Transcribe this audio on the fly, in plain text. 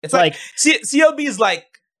It's like CLB is like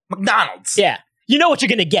McDonald's. Yeah. You know what you're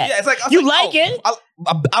gonna get. Yeah, it's like you like it.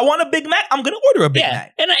 I want a Big Mac. I'm gonna order a Big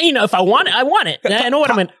Mac. And if I want it, I want it. I know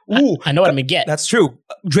what I'm gonna. I know what I'm gonna get. That's true.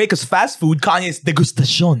 Drake is fast food. Kanye's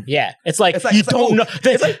degustation. Yeah, it's like you don't know.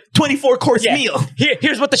 It's like 24-course meal.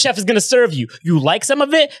 Here's what the chef is gonna serve you. You like some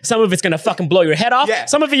of it. Some of it's gonna fucking blow your head off. Yeah.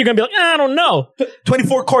 Some of it you're gonna be like, I don't know.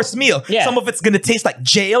 24-course meal. Yeah. Some of it's gonna taste like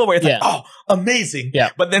jail, where it's like, oh, amazing. Yeah.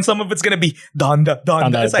 But then some of it's gonna be donda.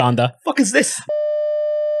 It's like, donda. Fuck is this?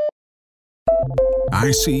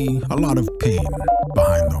 I see a lot of pain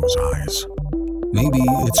behind those eyes. Maybe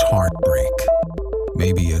it's heartbreak.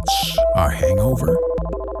 Maybe it's a hangover.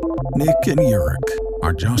 Nick and Yurik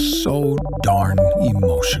are just so darn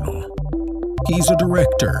emotional. He's a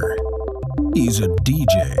director. He's a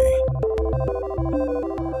DJ.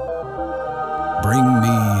 Bring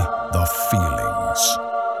me the feelings.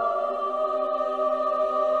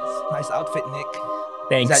 Nice outfit, Nick.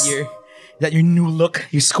 Thanks. Is that your new look?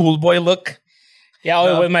 Your schoolboy look?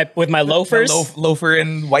 Yeah, with my loafers. Loafer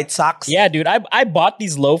and white socks. Yeah, dude. I bought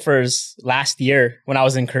these loafers last year when I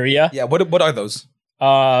was in Korea. Yeah, what are those?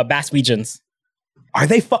 Baswegians. Are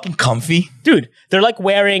they fucking comfy? Dude, they're like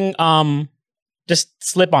wearing just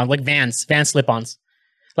slip-ons, like Vans slip-ons.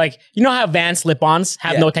 Like, you know how Vans slip-ons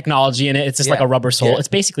have no technology in it? It's just like a rubber sole. Yeah. It's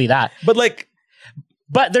basically that.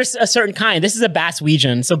 But there's a certain kind. This is a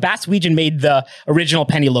Baswegian. So Baswegian made the original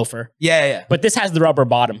penny loafer. Yeah. But this has the rubber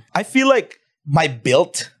bottom. I feel like my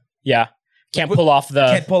built can't pull off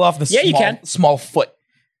the you can. Small foot.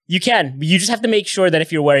 You can. You just have to make sure that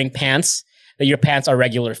if you're wearing pants, that your pants are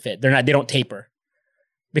regular fit. They don't taper.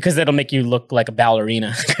 Because that'll make you look like a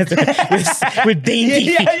ballerina with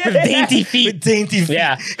dainty feet. With dainty feet.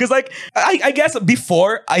 Yeah. Because like I guess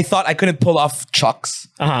before I thought I couldn't pull off chucks.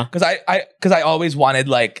 Because I always wanted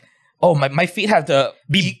like, oh, my feet have to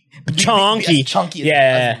be chunky.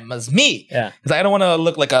 As me. Yeah. Because I don't want to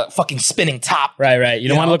look like a fucking spinning top. Right. You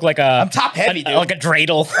don't want to look like I'm top heavy, dude. Like a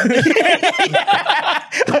dreidel.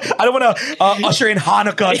 I don't want to usher in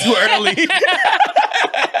Hanukkah too early.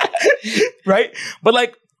 Right? But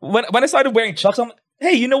like when I started wearing chucks, I'm like,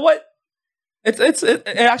 hey, you know what? It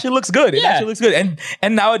actually looks good. It actually looks good.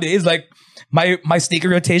 And nowadays, like my sneaker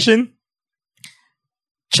rotation,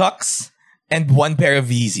 chucks and one pair of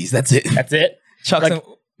Yeezys. That's it. Chucks. Like,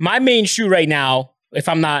 my main shoe right now, if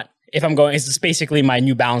I'm going, is just basically my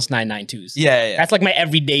New Balance 992s. Yeah. That's like my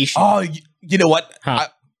everyday shoe. Oh, you know what?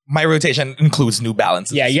 My rotation includes New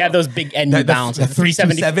Balances. Yeah, you have those big New Balances. The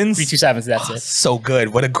 327s? 327s, that's it. So good.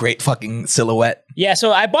 What a great fucking silhouette. Yeah,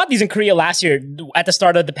 so I bought these in Korea last year at the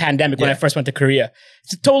start of the pandemic when I first went to Korea.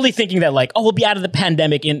 So totally thinking that like, we'll be out of the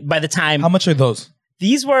pandemic by the time. How much are those?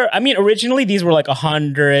 These were, originally these were like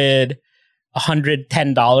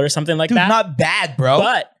 $110, something like that. Not bad, bro.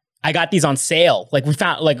 But I got these on sale. Like we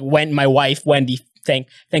found, like when my wife, Wendy, thank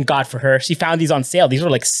God for her, she found these on sale. These were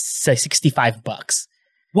like $65.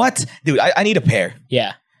 What? Dude, I need a pair.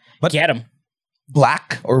 Yeah. But get them.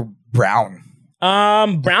 Black or brown?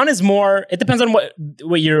 Brown is more, it depends on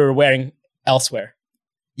what you're wearing elsewhere.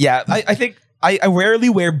 Yeah, I think I rarely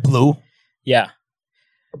wear blue. Yeah.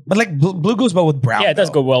 But like blue goes well with brown. Yeah, it does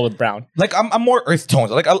go well with brown. Like I'm more earth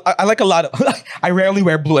tones. Like I like a lot of I rarely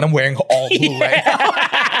wear blue and I'm wearing all blue right now.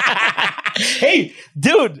 Hey,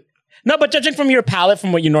 dude. No, but judging from your palette,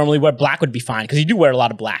 from what you normally wear, black would be fine because you do wear a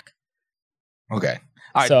lot of black. Okay.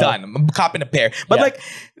 All right, done. I'm copping a pair. But like,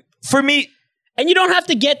 for me... And you don't have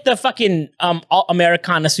to get the fucking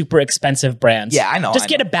Americana super expensive brands. Yeah, I know. Just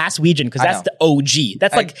get a Baswegian because that's the OG.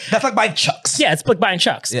 That's like buying Chucks. Yeah, it's like buying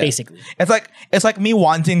Chucks, basically. It's like me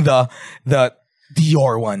wanting the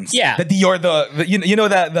Dior ones. Yeah. The Dior,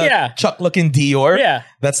 the Chuck looking Dior. Yeah.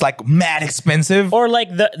 That's like mad expensive. Or like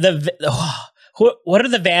what are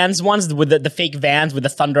the Vans ones with the fake Vans with the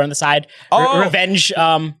thunder on the side? Revenge.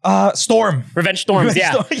 Storm. Revenge Storms.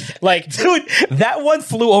 Yeah. Like, dude, that one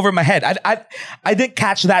flew over my head. I didn't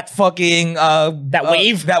catch that fucking that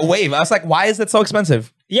wave. That wave. I was like, why is it so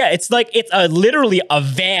expensive? Yeah, it's like it's literally a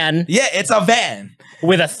van. Yeah, it's a van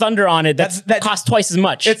with a thunder on it that costs twice as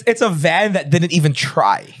much. It's a van that didn't even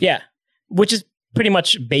try. Yeah, which is pretty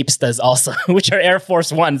much Bapestas also, which are Air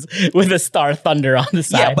Force Ones with a star thunder on the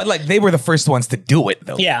side. Yeah, but like they were the first ones to do it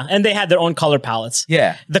though. Yeah, and they had their own color palettes.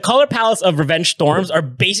 Yeah. The color palettes of Revenge Storms are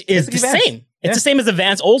the same. It's the same as the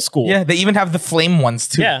Vans old school. Yeah, they even have the flame ones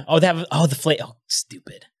too. Yeah. They have the flame. Oh,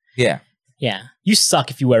 stupid. Yeah. Yeah. You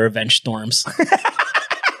suck if you wear Revenge Storms.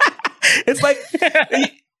 It's like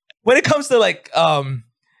when it comes to like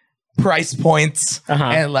price points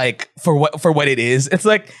and like for what it is, it's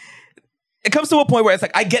like it comes to a point where it's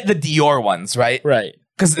like I get the Dior ones, right? Right.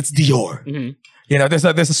 Because it's Dior. Mm-hmm. You know, there's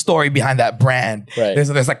a story behind that brand. Right.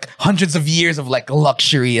 There's like hundreds of years of like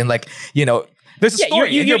luxury and like, you know, there's a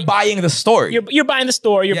story. You're buying the story. You're buying the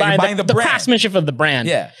store. You're buying the craftsmanship of the brand.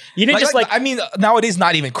 Yeah. You didn't I mean, nowadays,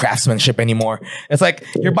 not even craftsmanship anymore. It's like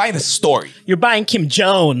you're buying the story. You're buying Kim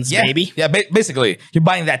Jones, baby. Yeah, basically. You're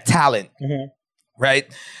buying that talent. Mm-hmm.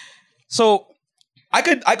 Right? So I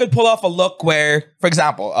could pull off a look where, for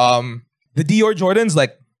example, the Dior Jordans,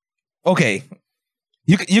 like, okay,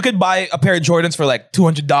 you could buy a pair of Jordans for like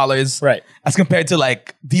 $200. Right. As compared to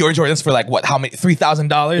like Dior Jordans for like what? How many?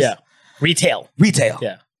 $3,000? Yeah. Retail.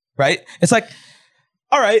 Yeah. Right? It's like,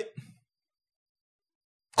 all right.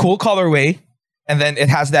 Cool colorway. And then it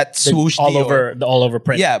has that swoosh all Dior. over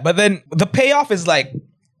print. Yeah, but then the payoff is like,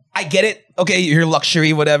 I get it. Okay, you're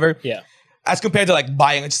luxury, whatever. Yeah. As compared to like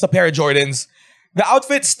buying just a pair of Jordans. The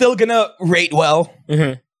outfit's still gonna rate well.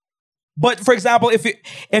 Mm-hmm. But for example,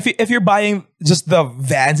 if you're buying just the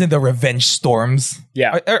Vans and the Revenge Storms,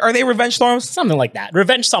 Yeah. are they Revenge Storms? Something like that.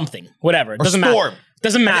 Revenge something. Whatever. Or Doesn't Storm. matter.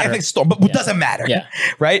 Doesn't matter. I think Storm, but it doesn't matter. Yeah.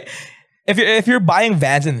 Right? If you're buying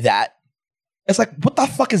Vans in that, it's like, what the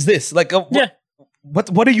fuck is this? Like,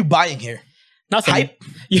 what are you buying here? Nothing. Hype?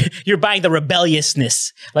 You're buying the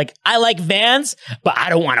rebelliousness. Like, I like Vans, but I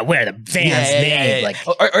don't want to wear the Vans name. Like,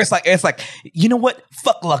 or it's like, you know what?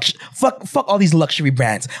 Fuck all these luxury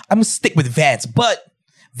brands. I'm gonna stick with Vans, but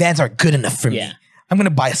Vans are good enough for me. I'm gonna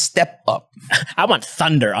buy a step up. I want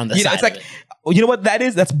Thunder on the side. It's like, you know what that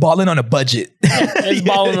is? That's balling on a budget. It's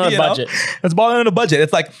balling on a budget. That's balling on a budget.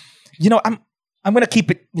 It's like, you know, I'm gonna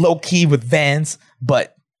keep it low key with Vans,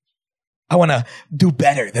 but I want to do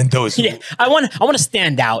better than those. Yeah, I want to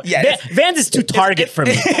stand out. Yeah, Vans is too Target for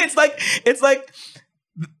me. It's like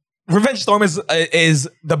Revenge Storm is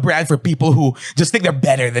the brand for people who just think they're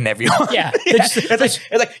better than everyone. Yeah, it's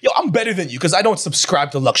like, yo, I'm better than you because I don't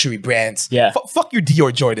subscribe to luxury brands. Yeah, fuck your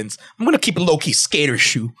Dior Jordans. I'm gonna keep a low key skater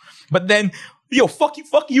shoe, but then. Yo, fuck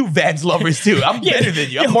you, Vans lovers too. I'm better than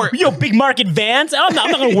you. Yo, big market Vans. I'm not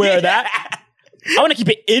gonna wear that. I want to keep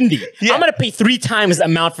it indie. Yeah. I'm gonna pay 3 times the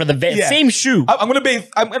amount for the Vans. Yeah. Same shoe. I'm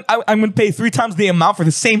gonna pay 3 times the amount for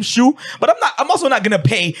the same shoe, but I'm also not gonna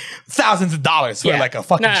pay thousands of dollars for like a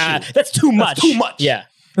fucking shoe. That's too much. That's too much. Yeah.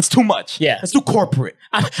 That's too much. Yeah. That's too corporate.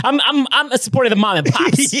 I'm supporting the mom and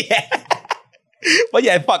pops. Yeah. But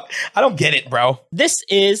yeah, fuck. I don't get it, bro. This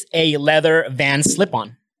is a leather Vans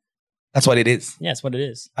slip-on. That's what it is. Yeah, that's what it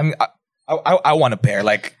is. I mean, I want a pair,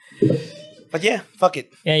 like, but yeah, fuck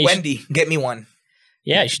it. Yeah, Wendy, get me one.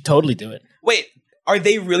 Yeah, you should totally do it. Wait, are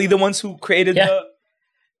they really the ones who created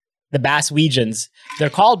the Basswegians? They're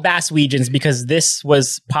called Basswegians because this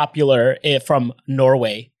was popular from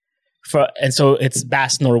Norway, and so it's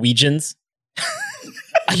Bass Norwegians.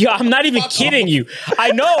 Yo, I'm not even kidding you.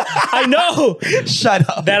 I know. Shut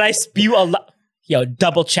up. That I spew a lot. Yo,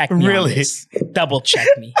 double check me. Really? On this. Double check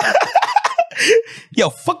me. Yo,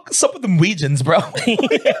 fuck some of them Norwegians, bro.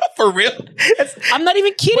 For real. I'm not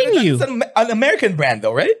even kidding you. It's an American brand,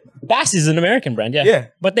 though, right? Bass is an American brand, yeah. Yeah.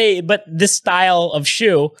 But this style of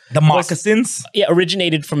shoe, the moccasins,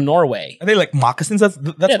 originated from Norway. Are they like moccasins? That's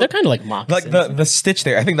they're kind of like moccasins. Like the stitch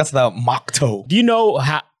there. I think that's the mock toe. Do you know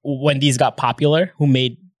when these got popular? Who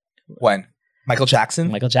made when? Michael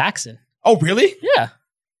Jackson. Michael Jackson. Oh, really? Yeah.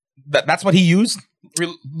 That's what he used.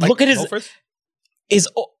 Look at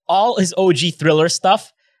all his OG Thriller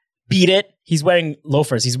stuff. Beat It. He's wearing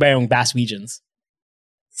loafers. He's wearing Basswegians.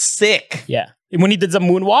 Sick. Yeah. And when he did the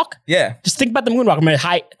moonwalk. Yeah. Just think about the moonwalk. I mean,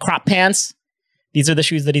 high crop pants. These are the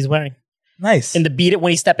shoes that he's wearing. Nice. And the Beat It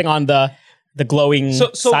when he's stepping on the glowing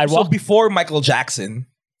sidewalk. So before Michael Jackson,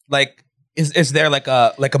 like, is there like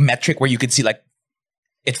a metric where you could see like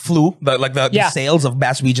it flew the sales of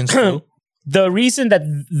Basswegians flew? The reason that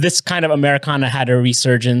this kind of Americana had a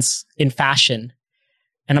resurgence in fashion,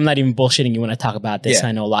 and I'm not even bullshitting you when I talk about this,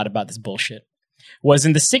 I know a lot about this bullshit, was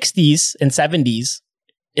in the 60s and 70s.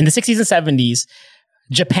 In the 60s and 70s,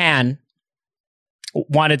 Japan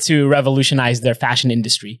wanted to revolutionize their fashion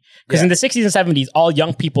industry. Because in the 60s and 70s, all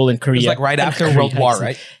young people in Korea... It was like right after World War,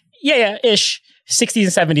 right? Yeah, ish.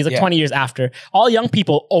 60s and 70s, like 20 years after. All young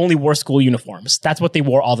people only wore school uniforms. That's what they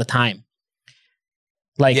wore all the time.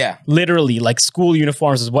 Like, literally, like school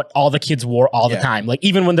uniforms is what all the kids wore all the time. Like,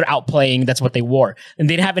 even when they're out playing, that's what they wore. And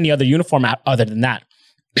they didn't have any other uniform other than that.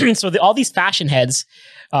 So all these fashion heads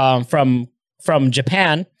from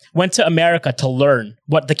Japan went to America to learn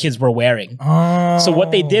what the kids were wearing. Oh. So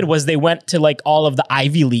what they did was they went to like all of the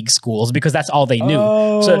Ivy League schools because that's all they knew.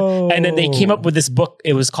 So and then they came up with this book.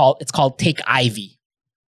 It's called Take Ivy.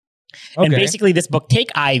 Okay. And basically this book,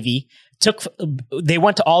 Take Ivy, they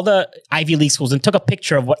went to all the Ivy League schools and took a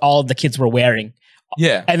picture of what all of the kids were wearing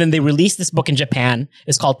Yeah. And then they released this book in Japan.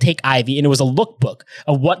 It's called Take Ivy, and it was a lookbook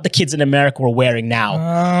of what the kids in America were wearing now.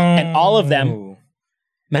 And all of them,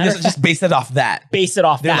 just based it off that. based it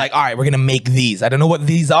off They're that. like, all right, we're gonna make these. I don't know what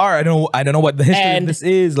these are. I don't know what the history And of this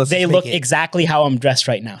is. Let's they just look make it. exactly how I'm dressed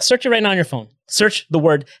right now. Search it right now on your phone. Search the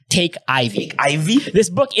word Take Ivy. Ivy This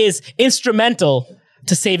book is instrumental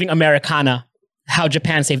to saving Americana, how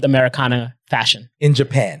Japan saved Americana fashion in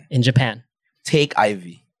Japan. in Japan. Take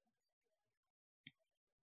Ivy.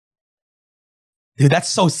 Dude, that's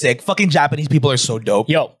so sick. Fucking Japanese people are so dope.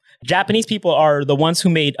 Yo, Japanese people are the ones who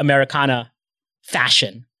made Americana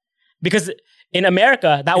fashion. Because in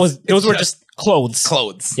America, those were just clothes.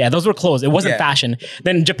 Clothes. Yeah, those were clothes. It wasn't Yeah. fashion.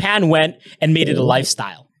 Then Japan went and made it a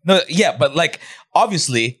lifestyle. No, yeah, but like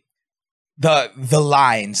obviously the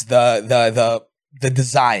lines, the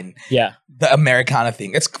design, Yeah. the Americana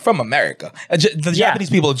thing, it's from America. The Japanese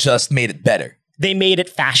people just made it better. They made it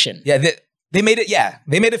fashion. Yeah, they made it. Yeah,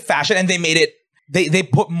 they made it fashion, and they made it. They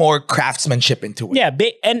put more craftsmanship into it. Yeah,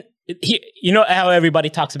 you know how everybody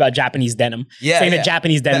talks about Japanese denim? Yeah, saying yeah. that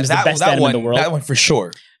Japanese denim is the best denim one, in the world. That one for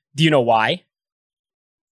sure. Do you know why?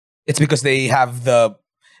 It's because they have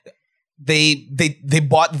they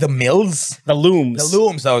bought the mills. The looms. The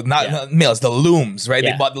looms, though, not mills, the looms, right?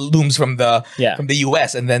 Yeah. They bought the looms from the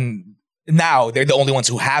US, and then now they're the only ones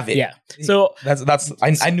who have it. Yeah. So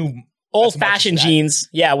I knew old fashioned jeans,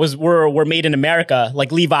 were made in America,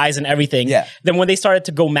 like Levi's and everything. Yeah. Then when they started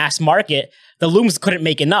to go mass market, the looms couldn't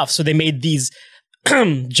make enough, so they made these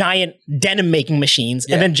giant denim making machines,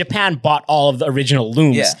 Yeah. and then Japan bought all of the original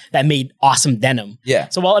looms that made awesome denim. Yeah.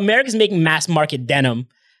 So while America's making mass market denim,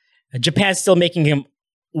 Japan's still making him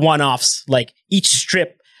one-offs. Like each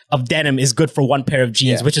strip of denim is good for one pair of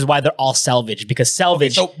jeans, Yeah. which is why they're all selvage, because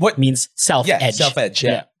selvage so what means self-edge. Self-edge,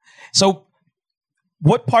 yeah. So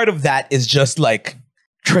what part of that is just like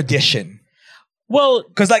tradition? Well,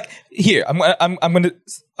 Because like here, I'm gonna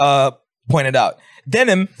point it out.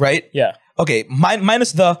 Denim, right? yeah. Okay,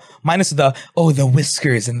 minus the the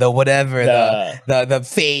whiskers and the whatever the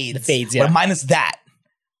fades. The fades, yeah. But minus that,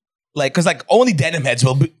 like, because like only denim heads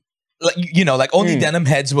will be, like, you know, like only denim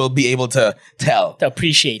heads will be able to tell. To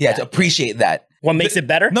appreciate Yeah, that. to appreciate that. What makes it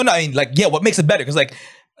better? No, I mean, like, yeah, what makes it better? Because like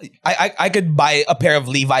I could buy a pair of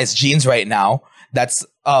Levi's jeans right now that's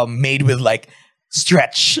made with like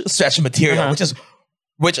stretch material,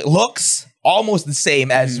 which looks almost the same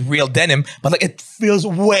as real denim, but like it feels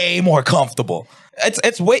way more comfortable.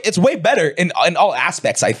 It's way better in all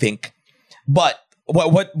aspects, I think. But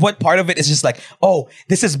what part of it is just like, oh,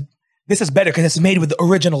 this is better because it's made with the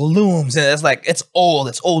original looms, and it's like it's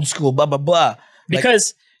old school, blah blah blah.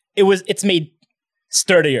 Because it's made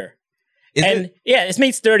sturdier. It's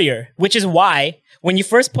made sturdier, which is why when you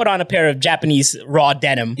first put on a pair of Japanese raw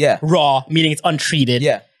denim, raw meaning it's untreated,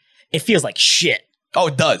 it feels like shit. Oh,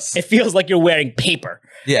 it does. It feels like you're wearing paper.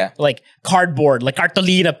 Yeah. Like cardboard, like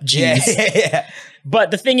cartolina jeans. Yeah.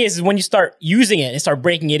 But the thing is, when you start using it and start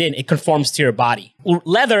breaking it in, it conforms to your body.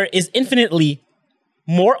 Leather is infinitely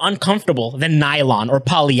more uncomfortable than nylon or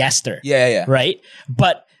polyester. Yeah. Right?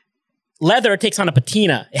 But leather takes on a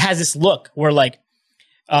patina. It has this look where like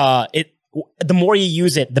the more you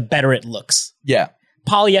use it, the better it looks. Yeah.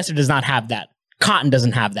 Polyester does not have that. Cotton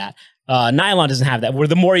doesn't have that. Nylon doesn't have that. Where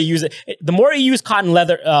the more you use it, the more you use cotton,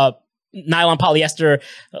 leather, nylon, polyester,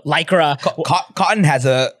 lycra. Cotton has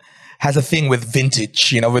a thing with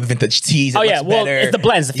vintage, with vintage teas. It looks better. It's the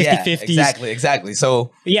blends, the 50-50s. Yeah, exactly.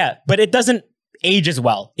 So yeah, but it doesn't age as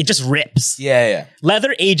well. It just rips. Yeah.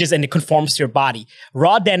 Leather ages and it conforms to your body.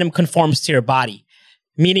 Raw denim conforms to your body,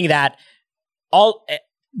 meaning that all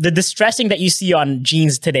the distressing that you see on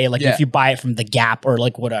jeans today, like if you buy it from the Gap or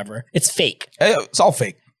like whatever, it's fake. It's all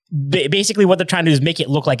fake. Basically, what they're trying to do is make it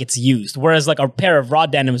look like it's used. Whereas like a pair of raw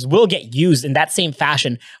denims will get used in that same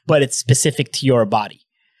fashion, but it's specific to your body.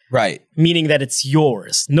 Right. Meaning that it's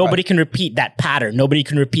yours. Nobody can repeat that pattern. Nobody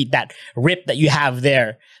can repeat that rip that you have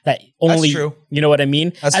there. That only, That's true. You know what I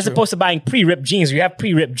mean? That's As true. opposed to buying pre-ripped jeans. You have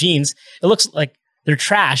pre-ripped jeans. It looks like they're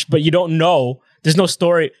trash, but you don't know. There's no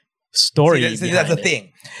story. See, that's the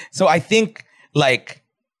thing. So I think like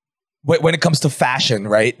when it comes to fashion,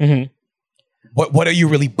 right? Mm-hmm. What are you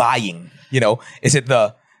really buying? Is it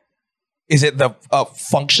the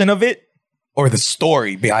function of it or the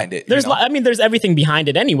story behind it? There's everything behind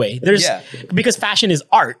it anyway. Because fashion is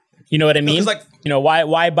art. You know what I mean? Like,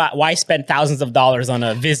 why spend thousands of dollars on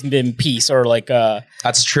a Visbim piece or like a?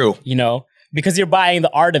 That's true. Because you're buying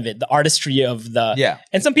the art of it, the artistry of the. Yeah.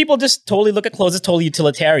 And some people just totally look at clothes as totally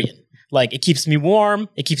utilitarian. Like it keeps me warm,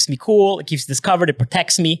 it keeps me cool, it keeps this covered, it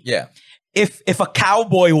protects me. Yeah. If a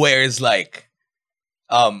cowboy wears like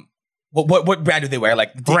What brand do they wear?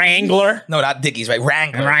 Like Dickies? Wrangler. No, not Dickies, right?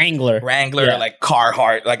 Wrangler. Wrangler. Yeah. Like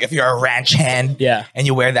Carhartt. Like if you're a ranch hand, Yeah. and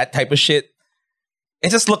you wear that type of shit, it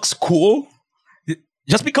just looks cool.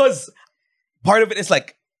 Just because part of it is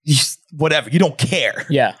like whatever, you don't care.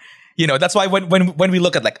 Yeah. You know, that's why when we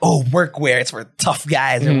look at like, oh, workwear, it's for tough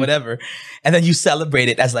guys or whatever, and then you celebrate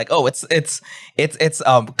it as like, oh, it's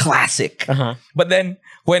classic. Uh-huh. But then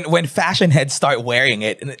when fashion heads start wearing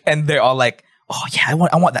it and they're all like, oh yeah, I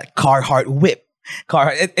want that Carhartt whip.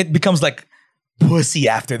 Carhartt, it becomes like pussy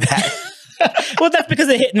after that. Well, that's because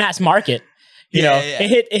it hit mass market. You know, yeah.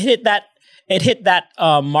 it hit that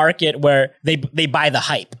market where they buy the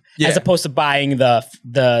hype. Yeah. As opposed to buying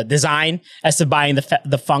the design, as to buying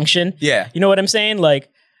the function. Yeah. You know what I'm saying? Like,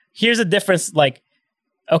 here's a difference. Like,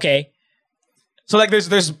 okay. So like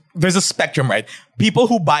there's a spectrum, right? People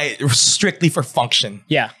who buy it strictly for function.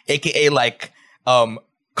 Yeah. AKA like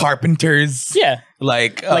carpenters. Yeah.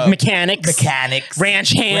 Like mechanics.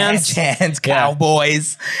 Ranch hands.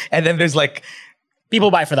 Cowboys. And then there's like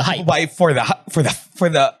people buy for the hype. people buy for the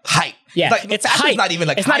hype. Yeah, Like, it's fashion's hype. not even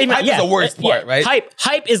like it's hype. not even. Hype Yeah, is the worst part, right?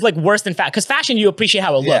 Hype is like worse than fashion because fashion you appreciate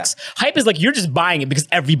how it Yeah. looks. Hype is like you're just buying it because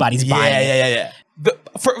everybody's buying it. Yeah.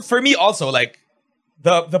 For me also, like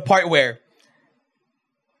the part where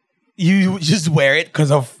you just wear it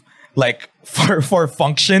because of like for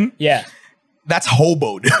function. Yeah, That's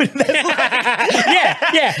hobo, dude.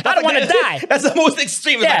 yeah. I don't want to die. That's the most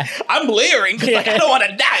extreme. It's Yeah. like, I'm layering because like, I don't want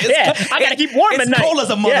to die. I gotta keep warm at It's night. cold as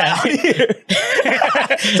a mother Yeah. out here.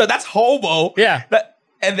 So that's hobo. Yeah.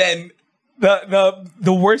 And then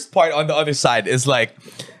the worst part on the other side is like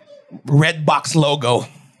red box logo,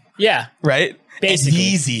 Yeah, right? basically.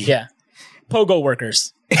 And Yeezy. Yeah, pogo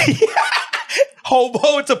workers.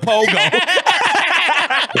 Hobo to pogo.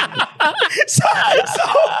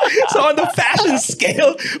 so on the fashion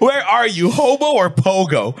scale, where are you, hobo or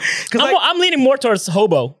pogo? Because I'm leaning more towards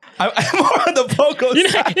hobo. I'm more on the pogo You know,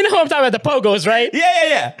 side. you know what I'm talking about? The pogos, right?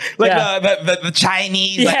 Yeah. Like Yeah. the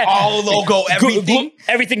Chinese, like all logo, everything.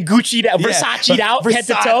 Everything Gucci'd out, Versace'd out, head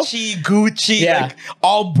to toe. Versace, Gucci, Yeah. like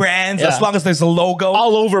all brands, Yeah. as long as there's a logo.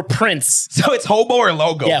 All over prints. So it's hobo or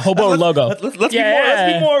logo. Yeah, hobo or logo. Let's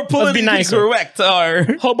Yeah. be more Let's be politically nicer. correct. Or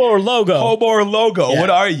Hobo or logo. hobo or logo. Yeah. What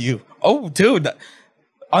are you? Oh, dude.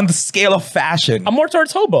 On the scale of fashion, I'm more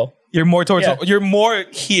towards hobo. you're more towards. Yeah. You're more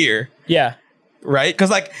here. Yeah. Right, because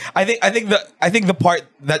like I think the part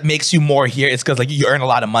that makes you more here is because like you earn a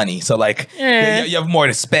lot of money, so like you have more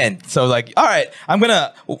to spend. So like, all right, I'm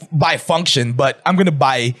gonna buy function, but I'm gonna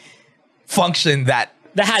buy function that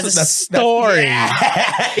That has a story.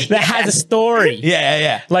 That has a story.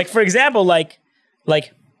 Yeah. Like, for example, like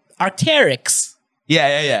Arc'teryx.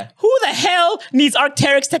 Yeah. Who the hell needs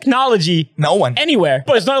Arc'teryx technology No one. anywhere?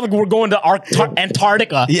 But it's not like we're going to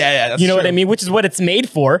Antarctica. Yeah, that's you know what true. I mean? Which is what it's made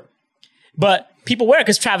for. But people wear it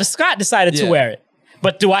because Travis Scott decided to Yeah. wear it.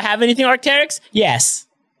 But do I have anything Arc'teryx? Yes.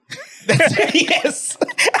 Yes.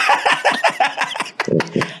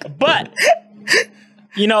 But,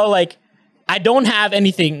 you know, like, I don't have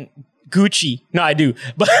anything Gucci. No, I do.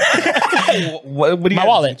 But what do you my have?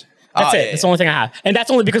 wallet. That's Oh, it. yeah, That's the only thing I have. And that's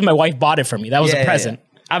only because my wife bought it for me. That was Yeah, a yeah, present.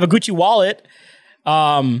 I have a Gucci wallet.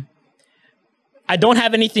 I don't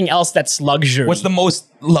have anything else that's luxury. What's the most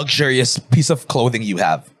luxurious piece of clothing you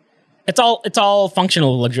have? It's all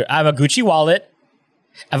functional luxury. I have a Gucci wallet.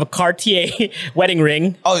 I have a Cartier wedding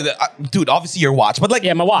ring. Oh, dude, obviously your watch, but like,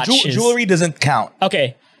 Yeah, my watch is- jewelry doesn't count.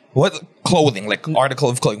 Okay. What clothing, like article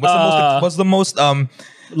of clothing? What's the most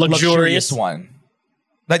luxurious one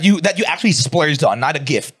that you actually splurged on, not a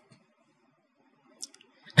gift?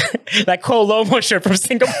 That Ko Lomo shirt from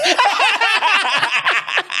Singapore.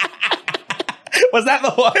 Was that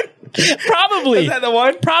the one? Probably. Was that the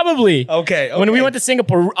one? Probably. Okay. When we went to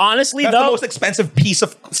Singapore, honestly, That's the though, most expensive piece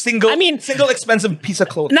of single expensive piece of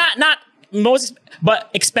clothing. not most, but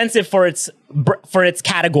expensive for its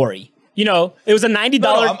category. You know, it was a $90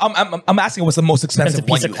 No, I'm asking what's the most expensive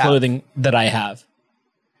one piece you of clothing that I have.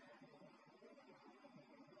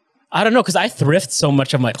 I don't know, because I thrift so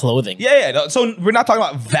much of my clothing. have. Yeah. No, so we're not talking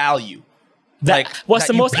about value. What's that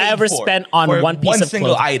the you most I paid ever for spent on for one piece of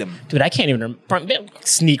single clothing? item? Dude, I can't even remember.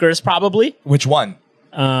 Sneakers, probably. Which one?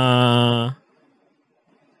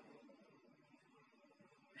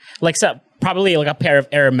 Probably like a pair of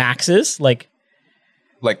Air Maxes, like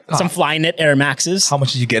Like some Flyknit Air Maxes. how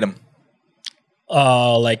much did you get them?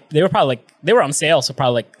 Like they were on sale, so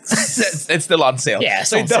probably like It's still on sale. Yeah, it's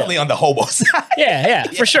so on you're definitely on the hobo side. yeah,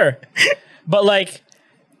 for sure. But like,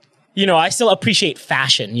 you know, I still appreciate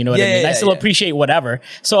fashion. You know what I mean? I still appreciate whatever.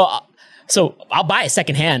 So I'll buy it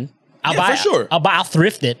secondhand. I'll buy for sure. I'll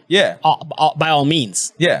thrift it. Yeah. I'll by all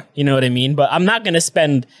means. Yeah. You know what I mean? But I'm not gonna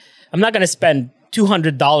spend I'm not gonna spend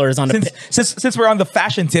 $200 on a. Since we're on the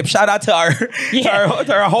fashion tip, shout out to our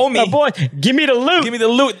to our homie. Oh boy, give me the loot. Give me the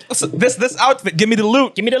loot. This outfit. Give me the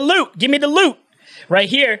loot. Give me the loot. Give me the loot. Right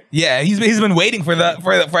here. Yeah, he's been waiting for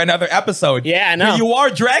another episode. Yeah, I know. Here you are,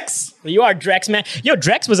 Drex. You are Drex, man. Yo,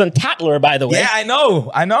 Drex was on Tatler, by the way. Yeah, I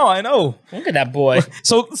know. Look at that boy.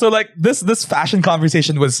 So like this fashion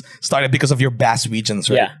conversation was started because of your Bass regions,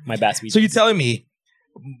 right? Yeah, my Bass regions. So you're telling me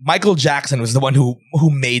Michael Jackson was the one who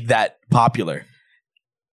made that popular?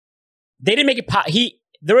 They didn't make it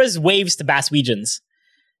there was waves to Bass regions.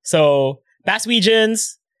 So Bass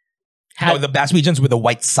regions had the Bass regions with the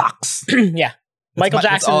white socks. yeah. Michael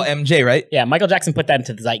Jackson. It's all MJ, right? Yeah, Michael Jackson put that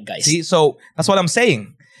into the zeitgeist. See, so that's what I'm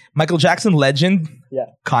saying. Michael Jackson legend. Yeah.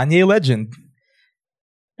 Kanye legend.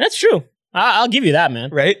 That's true. I'll give you that, man.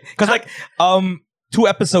 Right? Because 2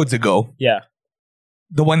 episodes ago, Yeah.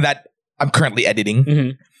 the one that I'm currently editing,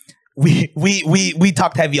 Mhm. we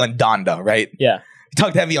talked heavy on Donda, right? Yeah. We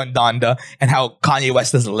talked heavy on Donda and how Kanye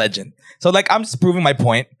West is a legend. So like I'm just proving my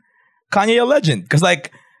point. Kanye a legend because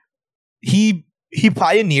like he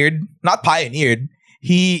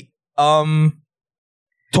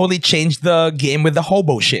totally changed the game with the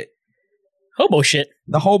hobo shit. Hobo shit.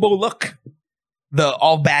 The hobo look. The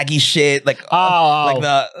all baggy shit. Like Oh. like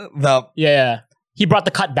the Yeah. He brought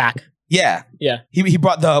the cut back. yeah. Yeah. He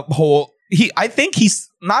brought the whole I think he's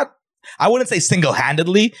not I wouldn't say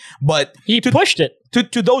single-handedly, but He pushed it.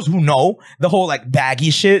 to those who know, the whole like baggy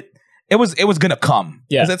shit, it was gonna come.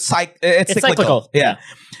 Yeah. 'Cause it's cyclical. Yeah.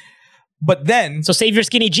 But then So save your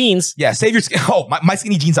skinny jeans. yeah, save your skin. Oh, my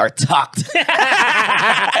skinny jeans are tucked.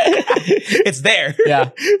 It's there. Yeah.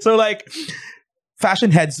 So like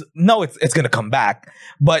fashion heads know it's gonna come back.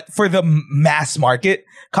 But for the mass market,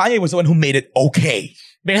 Kanye was the one who made it okay.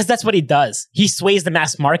 Because that's what he does. He sways the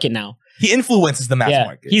mass market now. He influences the mass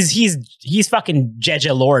market. He's fucking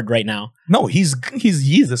Jeje Lord right now. No, he's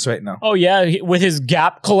Yeezus right now. Oh yeah, with his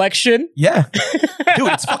Gap collection. Yeah.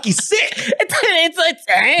 Dude, it's fucking sick.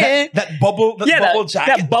 That bubble jacket.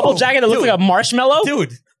 That bubble jacket that looks like a marshmallow.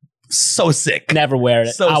 Dude, so sick. Never wear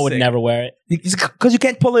it. So I would sick. never wear it. Because you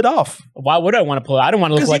can't pull it off. Why would I want to pull it? I don't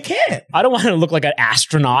want to look Because like you can't. I don't want to look like an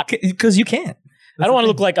astronaut. Because you can't. I don't want to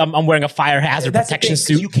look like I'm wearing a fire hazard That's the protection thing, 'cause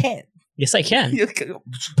suit. You can't. Yes, I can.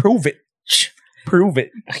 Prove it. Prove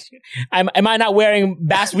it. Am I not wearing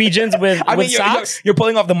Bass regions with socks? You're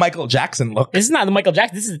pulling off the Michael Jackson look. This is not the Michael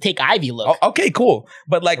Jackson. This is the Take Ivy look. Oh, okay, cool.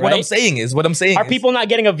 But like what I'm Right? saying is, Are people not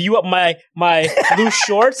getting a view of my loose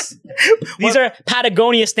shorts? These are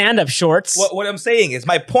Patagonia stand-up shorts. what I'm saying is,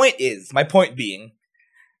 my point being,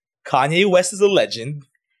 Kanye West is a legend,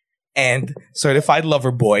 and Certified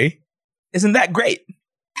Lover Boy isn't that great.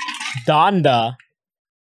 Donda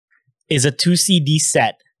is a 2 CD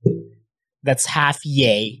set that's half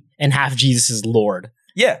Ye and half Jesus is Lord.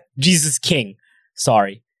 Yeah. Jesus is King.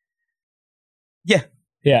 Sorry. Yeah.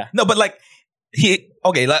 Yeah. No, but like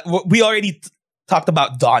like, we already talked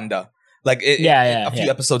about Donda like a few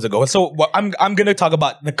episodes ago. So I'm going to talk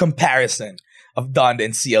about the comparison of Donda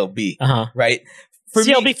and CLB, right? For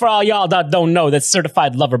CLB, me, for all y'all that don't know, that's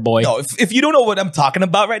Certified Lover Boy. no, if you don't know what I'm talking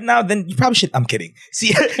about right now, then you probably should. I'm kidding.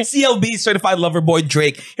 CLB, Certified Lover Boy,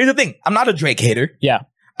 Drake. Here's the thing. I'm not a Drake hater. Yeah.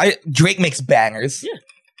 Drake makes bangers. Yeah.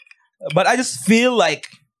 But I just feel like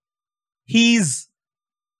he's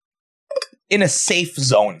in a safe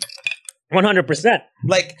zone. 100%.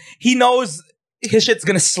 Like, he knows his shit's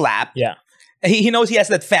gonna slap. Yeah. He knows he has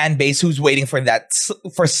that fan base who's waiting for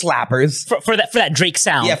for slappers. For that Drake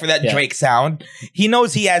sound. Yeah, for that Drake sound. He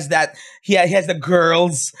knows he has that. He has the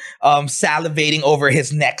girls salivating over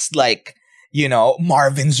his next, like,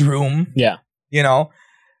 Marvin's Room. Yeah.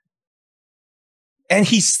 And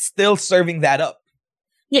he's still serving that up.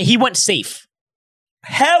 Yeah, he went safe.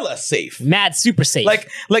 Hella safe. Mad super safe. Like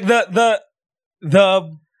the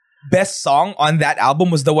best song on that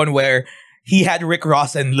album was the one where he had Rick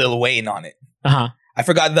Ross and Lil Wayne on it. I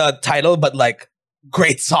forgot the title, but like,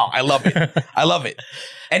 great song. I love it. I love it.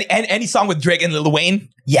 And any song with Drake and Lil Wayne,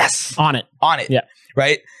 yes, on it. Yeah,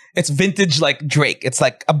 right. It's vintage like Drake. It's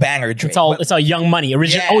like a banger Drake. It's all Young Money,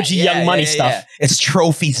 original OG Young Money stuff. Yeah. It's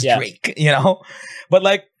trophies Drake, But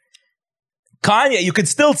like Kanye, you could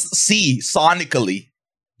still see sonically,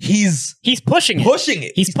 he's pushing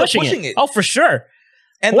it. He's still pushing it. Oh, for sure.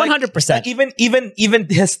 And 100%. Like even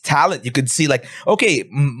his talent, you could see like, okay,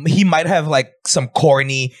 he might have like some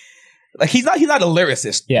corny, like he's not a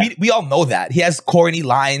lyricist. Yeah. We all know that. He has corny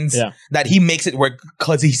lines that he makes it work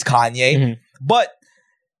because he's Kanye. Mm-hmm. But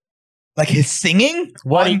like his singing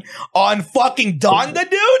What? on fucking Donda,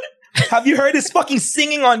 dude? Have you heard his fucking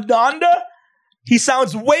singing on Donda? He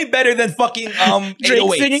sounds way better than fucking Drake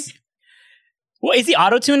 808s. singing. Well, is he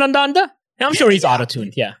auto-tuned on Donda? I'm sure he's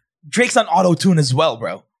auto-tuned, yeah. Drake's on auto-tune as well,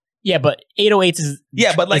 bro. Yeah, but 808s is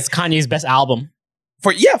but like is Kanye's best album.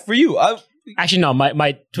 for you. Actually, no,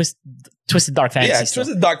 my Twisted Dark Fantasy. Yeah, still.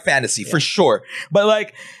 Twisted Dark Fantasy for sure. But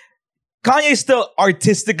like Kanye's still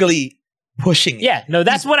artistically pushing it. Yeah, no,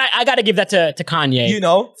 that's what I got to give that to Kanye. You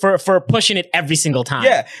know? for pushing it every single time.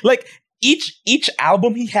 Yeah. Like each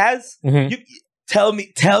album he has, Mhm. you tell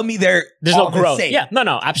me there's There's no growth. Yeah,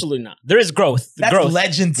 no, absolutely not. There is growth. That's growth.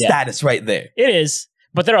 legend status right there. It is,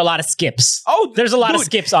 but there are a lot of skips. Oh, There's a lot of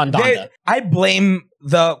skips on Donda. I blame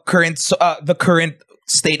the current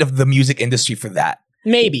state of the music industry for that.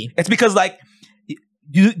 Maybe. It's because like,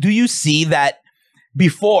 do you see that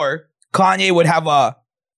before Kanye would have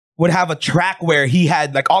a track where he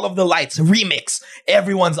had like all of the lights remix,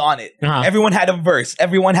 everyone's on it, everyone had a verse,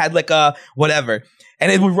 everyone had like a whatever,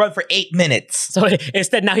 and it would run for 8 minutes. So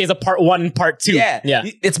instead, now he has a part 1 and part 2. Yeah.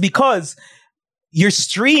 It's because your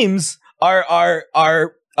streams are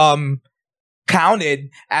counted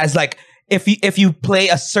as like if you play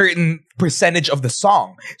a certain percentage of the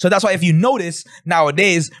song. So that's why if you notice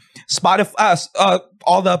nowadays, Spotify,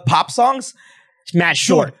 all the pop songs, mad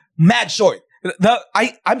short.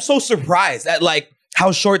 I'm so surprised at like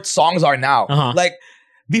how short songs are now. Like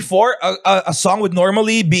before, a song would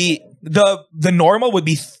normally be the normal would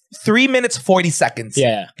be 3 minutes 40 seconds.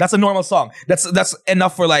 Yeah, that's a normal song. That's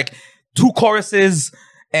enough for like 2 choruses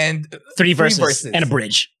and 3 verses and a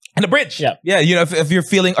bridge. Yeah. You know, if you're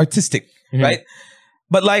feeling artistic, right?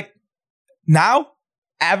 But like now,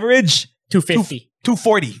 average 250,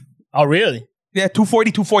 240. Oh, really? Yeah,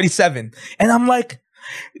 240, 247. And I'm like,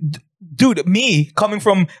 dude, me coming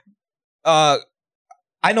from, I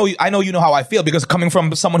know you know how I feel because coming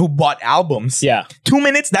from someone who bought albums. Yeah. 2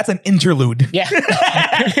 minutes, that's an interlude. Yeah.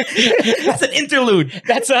 That's an interlude.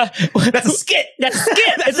 That's a skit. That's a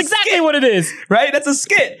skit. That's exactly what it is. Right? That's a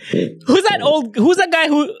skit. Who's that guy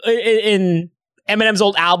who in Eminem's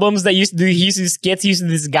old albums that used to do skits? He used to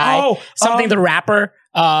do this guy. The rapper.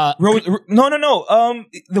 No.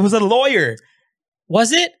 There was a lawyer.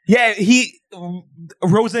 Was it? Yeah,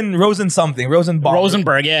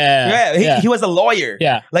 Rosenberg, yeah. He was a lawyer.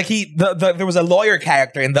 Yeah. Like there was a lawyer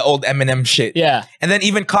character in the old Eminem shit. Yeah. And then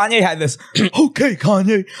even Kanye had this, okay,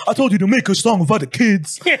 Kanye, I told you to make a song about the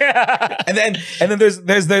kids. Yeah. And then there's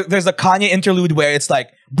a Kanye interlude where it's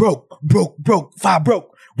like, broke, five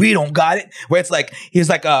broke. We don't got it. Where it's like, he's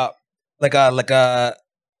like a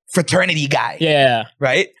fraternity guy. Yeah.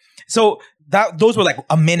 Right? So those were like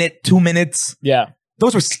a minute, 2 minutes. Yeah.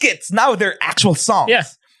 Those were skits. Now they're actual songs. Yeah.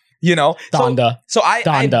 You know? Donda. So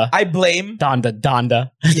I blame Donda.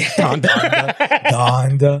 Yeah. Donda.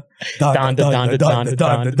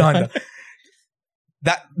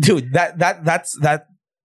 That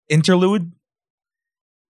interlude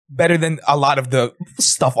better than a lot of the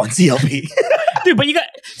stuff on CLB. Dude, but you got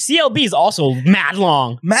CLB is also mad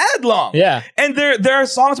long. Yeah. And there are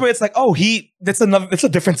songs where it's like, oh, it's a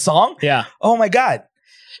different song. Yeah. Oh my God.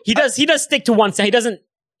 He does stick to one sound. He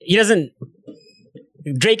doesn't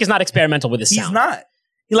Drake is not experimental with his sound. He's not.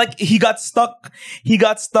 He got stuck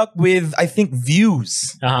with, I think,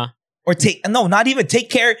 Views. Or not even Take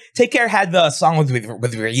Care. Take Care had the song with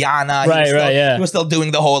Rihanna. Right. He was still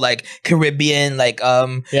doing the whole like Caribbean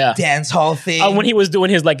dance hall thing. When he was doing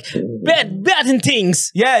his like bad and things.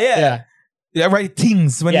 Yeah, right.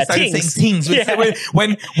 Tings. When he started saying tings.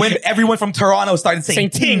 When everyone from Toronto started saying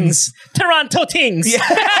tings. Toronto tings. Yeah.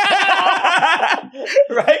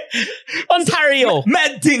 Right? Ontario.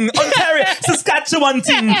 Mad ting. Ontario. Saskatchewan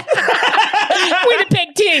ting.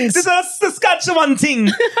 Winnipeg tings. This is a Saskatchewan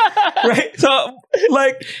ting. Right? So,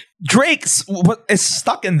 like, Drake is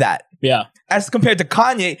stuck in that. Yeah. As compared to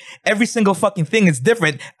Kanye, every single fucking thing is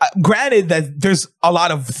different. Granted that there's a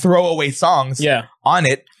lot of throwaway songs on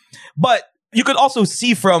it, but you could also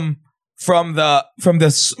see from the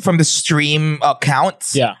stream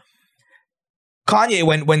counts. Yeah. Kanye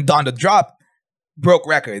when Donda dropped broke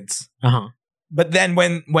records. But then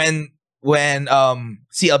when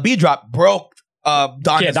CLB dropped broke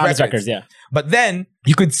Donda's records. Yeah. But then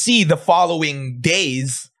you could see the following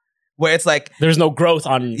days where it's like there's no growth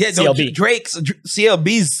on CLB.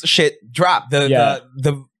 CLB's shit dropped.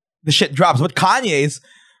 The shit drops, but Kanye's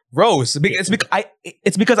rose.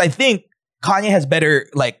 It's because I think Kanye has better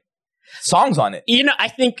like songs on it. You know, I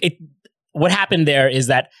think what happened there is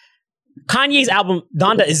that Kanye's album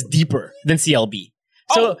Donda is deeper than CLB.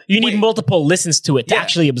 So you need multiple listens to it to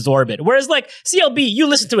actually absorb it. Whereas like CLB, you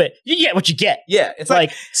listen to it, you get what you get. Yeah, it's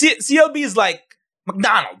like CLB is like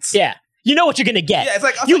McDonald's. Yeah. You know what you're going to get. Yeah, it's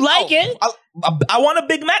like you like it. I want a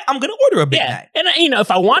Big Mac. I'm gonna order a Big Mac. And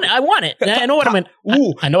if I want it, I want it. I know what I'm gonna.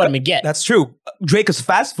 Ooh, I know what I'm gonna get. That's true. Drake is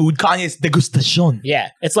fast food. Kanye's degustation. Yeah,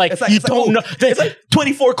 it's like you don't know. It's like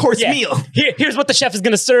 24-course meal. Here's what the chef is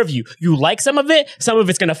gonna serve you. You like some of it. Some of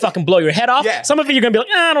it's gonna fucking blow your head off. Yeah. Some of it you're gonna be like,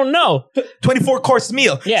 I don't know. 24-course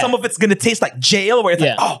meal. Yeah. Some of it's gonna taste like jail, where it's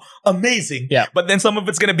like, oh, amazing. Yeah. But then some of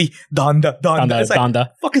it's gonna be donda. It's like, donda.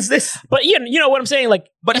 Fuck is this? But you know what I'm saying? Like,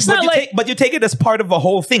 But it's not like, you take it as part of a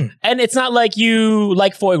whole thing. and it's not like you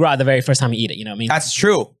like foie gras the very first time you eat it. You know what I mean? That's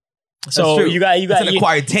true. So true. you got It's an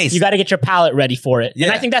acquired taste. You got to get your palate ready for it. Yeah.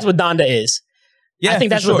 And I think that's what Donda is. Yeah, I think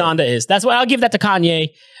that's for what sure. Donda is. That's why I'll give that to Kanye.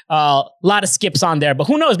 A lot of skips on there, but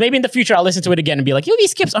who knows? Maybe in the future I'll listen to it again and be like, yo,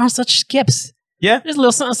 these skips aren't such skips. Yeah. There's a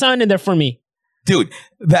little something in there for me. Dude,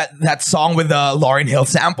 that song with the Lauryn Hill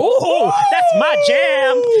sample. Oh, that's my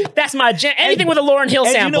jam. That's my jam. Anything with a Lauryn Hill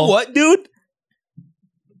sample. And you know what, dude?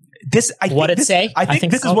 I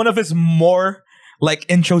think this is one of his more like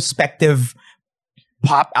introspective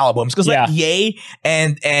pop albums, because like Ye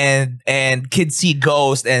and Kids See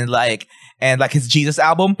Ghost and like his Jesus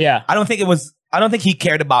album. Yeah, I don't think he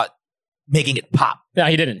cared about making it pop. No,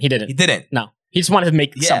 he didn't. He didn't. No, he just wanted to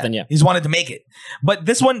make something. Yeah, he just wanted to make it. But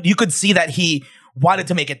this one, you could see that he wanted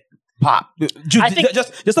to make it pop. I think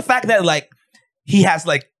just the fact that like he has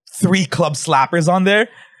like 3 club slappers on there.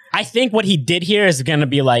 I think what he did here is going to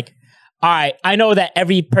be like, all right, I know that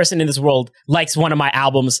every person in this world likes one of my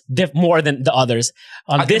albums more than the others.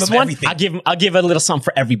 On this one, I'll give a little something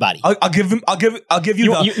for everybody. I'll give you.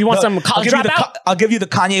 You want some College Dropout? I'll give you the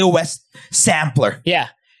Kanye West sampler. Yeah,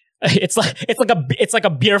 it's like a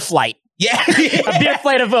beer flight. Yeah, a beer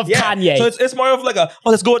flight of Kanye. So it's more of like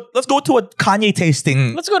let's go to a Kanye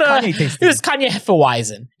tasting. Let's go to Kanye tasting. This is Kanye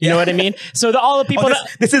Hefeweizen. You know what I mean? So all the people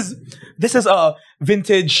this is a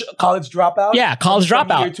vintage College Dropout. Yeah, College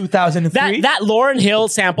Dropout. Year 2003. That Lauryn Hill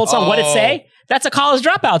sampled song. What it say? That's a College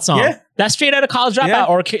Dropout song. Yeah. That's straight out of College Dropout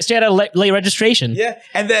or straight out of late registration. Yeah.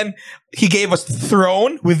 And then he gave us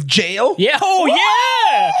Throne with Jail. Yeah. Oh,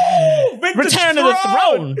 yeah. Return to the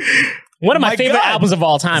Throne. One of my favorite albums of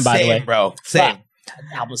all time, by the way. Bro. Same. That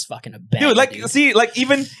album's fucking a banger. Dude, like, see, like,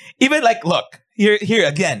 even like, look, here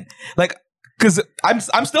again, like, because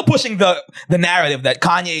I'm still pushing the narrative that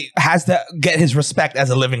Kanye has to get his respect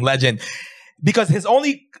as a living legend, because his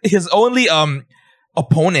only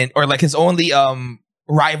opponent, or like his only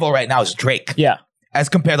rival right now is Drake. Yeah. As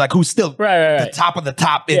compared, like, who's still right. the top of the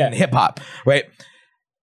top in hip hop, right?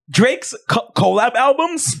 Drake's collab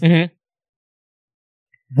albums. Mm-hmm.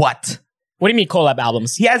 What do you mean collab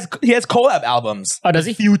albums? He has collab albums. Oh, does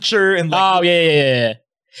he? Future and like. Oh yeah.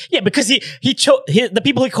 Yeah, because he chose the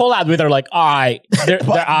people he collabed with are like, they're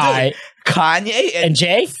Kanye and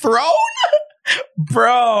Jay Throne,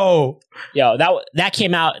 bro. Yo, that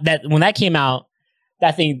came out. When that came out,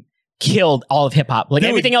 that thing killed all of hip hop. Like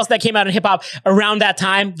everything else that came out in hip hop around that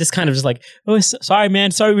time, this kind of just like, oh, sorry, man,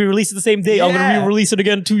 sorry, we released it the same day. Yeah. I'm gonna re-release it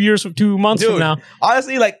again 2 months from now.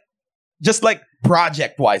 Honestly, like, just like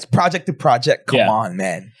project to project. Come on,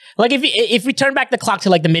 man. Like if we turn back the clock to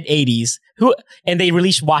like the mid '80s, and they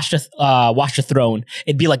released Watch the Throne,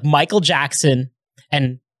 it'd be like Michael Jackson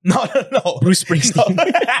and no Bruce Springsteen.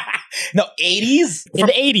 No, 80s. In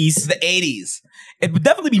the 80s, it would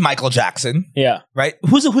definitely be Michael Jackson. Yeah, right.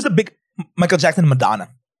 Who's the big Michael Jackson? Madonna.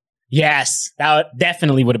 Yes, that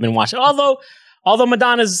definitely would have been watched. Although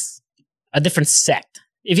Madonna's a different sect.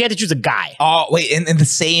 If you had to choose a guy. Oh wait, in the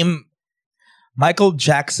same. Michael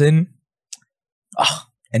Jackson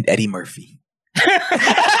and Eddie Murphy.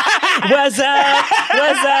 What's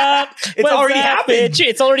up? It's already happened.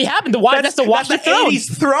 It's already happened. That's the Watch the Throne.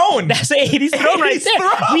 80s throne. That's the 80s throne right there.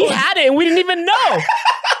 Throne. We had it and we didn't even know.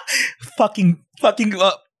 fucking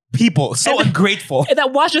people. So ungrateful. And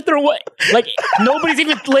that Watch the Throne, like, nobody's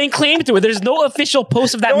even laying claim to it. There's no official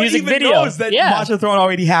post of that music video. Knows that Watch the Throne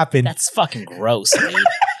already happened. That's fucking gross, dude.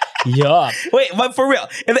 Yuck. Wait, but for real,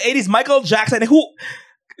 in the 80s, Michael Jackson, who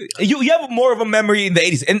you have more of a memory in the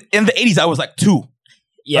 80s. In the 80s, I was like 2.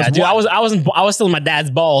 Yeah, dude, I was still in my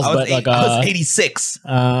dad's balls, I was 86.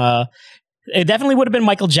 It definitely would have been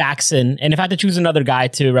Michael Jackson, and if I had to choose another guy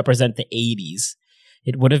to represent the 80s,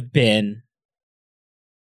 it would have been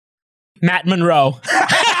Matt Monroe.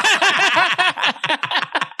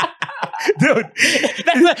 Dude,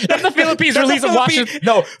 that's the Philippines release of Watch the...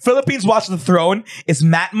 No, Philippines Watch the Throne is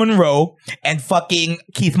Matt Monroe and fucking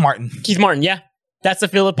Keith Martin. Keith Martin, yeah. That's the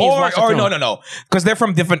Philippines Watch the Throne. No. Because they're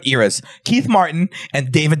from different eras. Keith Martin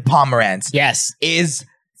and David Pomeranz. Yes. Is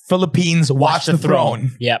Philippines Watch the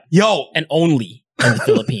Throne. Yep. Yo. And only in the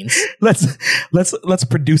Philippines. Let's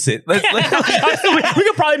produce it. We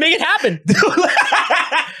could probably make it happen.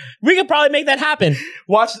 We could probably make that happen.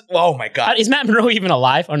 Watch. Oh my god. Is Matt Monroe even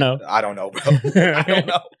alive or no? I don't know, bro. I don't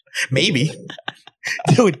know. Maybe,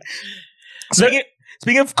 dude.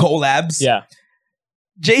 Speaking of collabs, Yeah.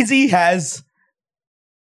 Jay-Z has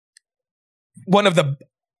one of the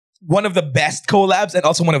best collabs and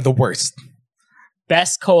also one of the worst.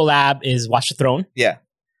 Best collab is Watch the Throne. Yeah.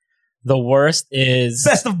 The worst is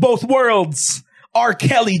Best of both worlds. R.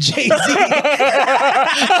 Kelly, Jay-Z.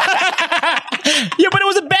 Yeah, but it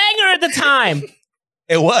was a banger at the time.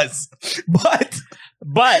 It was.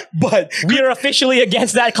 But We are officially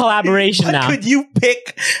against that collaboration now. could you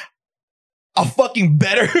pick a fucking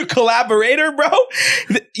better collaborator, bro?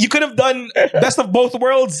 You could have done Best of Both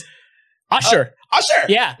Worlds. Usher. Usher.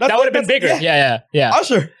 Yeah, that would have been bigger. Yeah.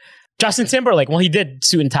 Usher. Justin Timberlake. Well, he did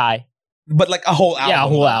Suit and Tie. But like a whole album. Yeah, a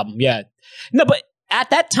whole album. Yeah. No, but at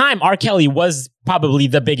that time, R. Kelly was probably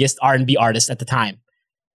the biggest R&B artist at the time.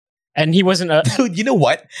 And he wasn't a Dude, you know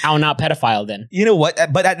what? out and out pedophile then. You know what?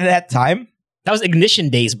 But at that time, That was Ignition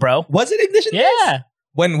days, bro. was it Ignition Days? Yeah.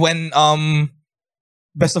 When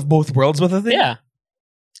Best of Both Worlds was a thing? Yeah.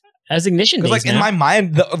 That was Ignition days. Because like in man. my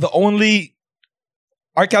mind, the only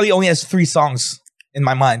R. Kelly only has 3 songs in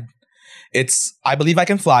my mind. It's I Believe I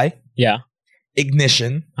Can Fly, Yeah.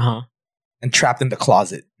 Ignition, Uh-huh. and Trapped in the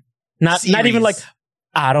Closet. Not even Series. like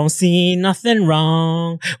I don't see nothing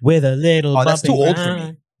wrong with a little. Oh, that's bump too and old for grind.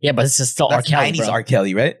 me. Yeah, but it's just still R. That's Kelly, 90s bro. R.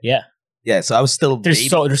 Kelly, right? Yeah, Yeah, so I was still there's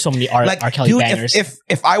baby. so many R. Kelly dude, bangers.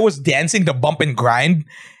 if I was dancing to Bump and Grind,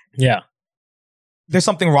 yeah, there's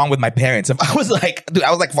something wrong with my parents. If I was like, dude, I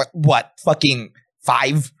was like, what, fucking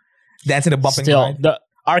 5, dancing to Bump and still Grind. the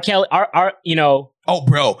R. Kelly. R. You know, Oh,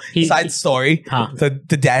 bro, side story, Huh. the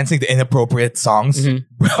dancing to inappropriate songs, Mhm.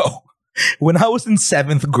 bro. When I was in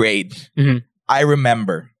 7th grade, Mhm. I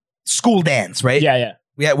remember school dance, right? yeah.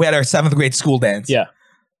 we had our 7th grade school dance. Yeah.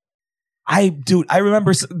 I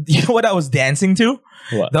remember. You know what I was dancing to?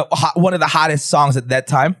 What? One of the hottest songs at that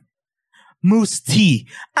time. Moose T.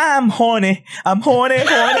 I'm horny. I'm horny.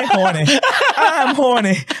 I'm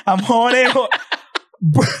horny. I'm horny.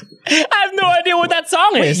 I have no idea what that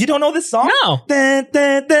song Wait, is. you don't know this song? No, Dun,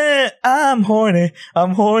 dun, dun. I'm horny.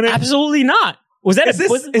 I'm horny. absolutely not. Was that Is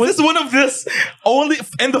this one of this only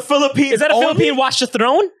in the Philippines? Is that a only? Philippine Watch the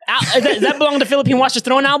Throne? Does that belong to the Philippine Watch the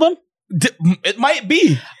Throne album? It might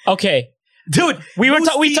be, Okay, dude. We were Moose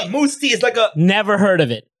ta- we T- ta- Moose T is like a never heard of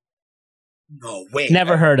it. no way.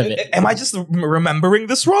 Never heard of it. Am I just remembering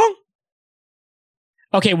this wrong?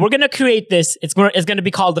 Okay, we're gonna create this. It's gonna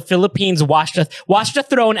be called the Philippines Watch the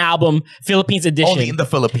Throne album, Philippines edition. Only in the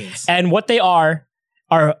Philippines. And what they are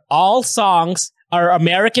all songs, are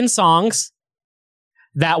American songs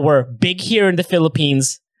that were big here in the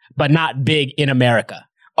Philippines, but not big in America.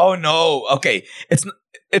 Oh no. Okay.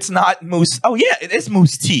 It's not Moose. Oh yeah, it is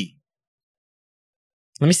Moose T.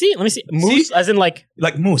 Let me see. Moose, as in like,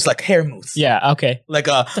 Like moose, like hair moose. yeah, okay. Like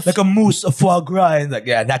a moose of foie gras. And like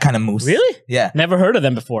yeah, that kind of moose. Really? Yeah. Never heard of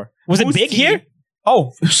them before. Was Moose it big T. here?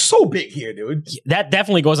 Oh, so big here, dude. That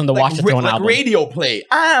definitely goes on the Watch the Throne like album. radio play.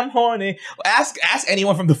 I'm horny. Ask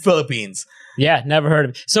anyone from the Philippines, Yeah, never heard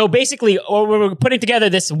of it. So basically, we're putting together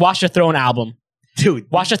this Watch the Throne album. dude.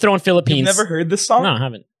 Watch the Throne Philippines. You've never heard this song? No, I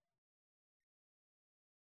haven't.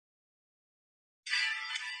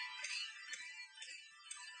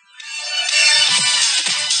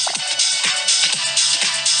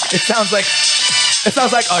 It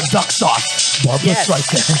sounds like a duck sauce. Barbara Yes.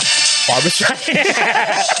 Streisand. Barbra Streisand.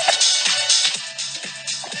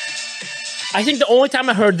 I think the only time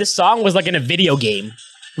I heard this song was like in a video game.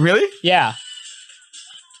 Really? Yeah.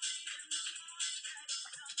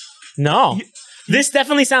 No. This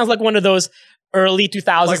definitely sounds like one of those early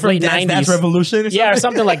 2000s, Like from late Dance 90s. Dance Revolution? Yeah, or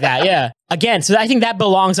something like that. Yeah. Again, so I think that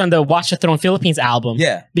belongs on the Watch the Throne Philippines album.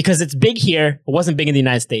 Yeah. Because it's big here, it wasn't big in the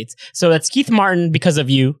United States. So that's Keith Martin, Because of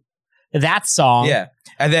You. That song. Yeah.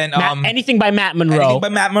 And then anything by Matt Monroe. anything by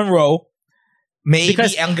Matt Monroe. Maybe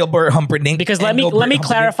Because- Engelbert Humperdinck. Because let me Engelbert Humperdinck.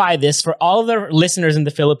 clarify this for all the listeners in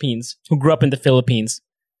the Philippines who grew up in the Philippines.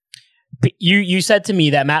 You said to me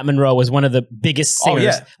that Matt Monroe was one of the biggest singers,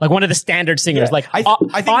 yeah. like one of the standard singers. Yeah. Like I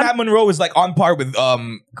think Matt Monroe is like on par with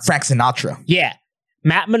Frank Sinatra. yeah,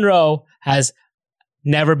 Matt Monroe has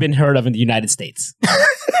never been heard of in the United States.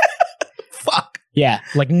 Fuck. Yeah,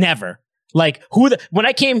 like never. Like when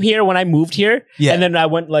I came here, when I moved here, Yeah. and then I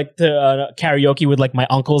went like to karaoke with like my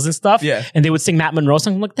uncles and stuff, Yeah. and they would sing Matt Monroe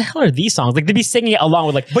songs. I'm like, the hell are these songs? Like they'd be singing it along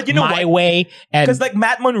with like, But you know My what? Way, and Because like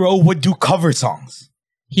Matt Monroe would do cover songs.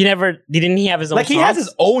 didn't he have his own Like he songs? has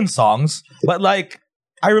his own songs, but like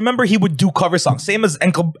I remember he would do cover songs, same as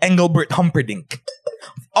Engelbert Humperdinck.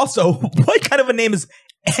 Also, what kind of a name is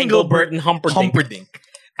Engelbert and Humperdinck. Humperdinck?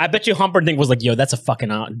 I bet you Humperdinck was like, yo, that's a fucking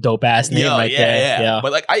dope ass name right there. Yeah.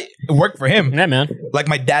 But like, it worked for him. Yeah, man. Like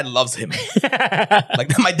my dad loves him.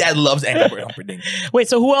 Like my dad loves Engelbert Humperdinch. Wait,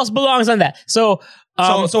 so who else belongs on that? So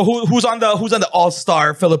who's on the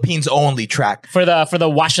All-Star Philippines only track? for the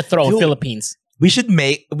Watch the Throne Philippines. We should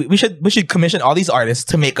commission all these artists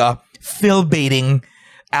to make a Phil baiting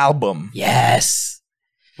album. Yes.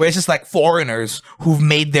 Where it's just like foreigners who've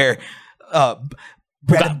made their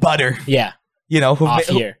bread and butter. Yeah. You know, Off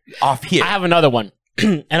here. I have another one.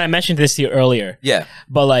 And I mentioned this to you earlier. Yeah.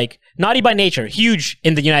 But like Naughty by Nature, huge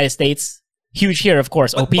in the United States. Huge here, of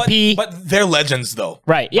course. OPP. But they're legends though.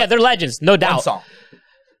 Right. Yeah, they're legends, no doubt. One song.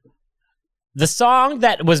 The song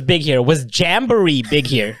that was big here was Jamboree big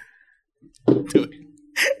here. Dude.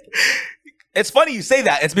 It's funny you say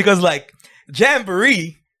that. It's because like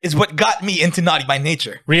Jamboree is what got me into Naughty by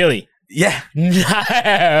Nature. Really? Yeah.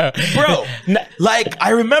 No. Bro, like I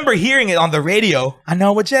remember hearing it on the radio. I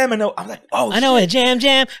know what jam, I'm like, oh, I know a jam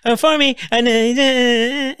for me.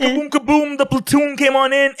 Kaboom, kaboom, the platoon came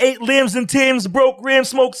on in, 8 limbs and Tims, broke rims,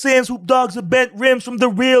 smoke sins, hoop dogs and bent rims from the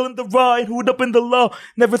real and the raw, and who'd up in the low,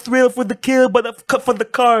 never thrilled for the kill, but a cut for the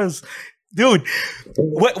cars. Dude,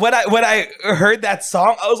 when I heard that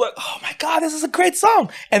song, I was like, oh my God, this is a great song.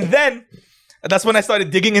 And then that's when I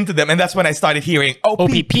started digging into them, and that's when I started hearing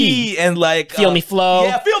OPP and like Feel Me Flow.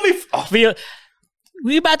 Yeah, Feel Me.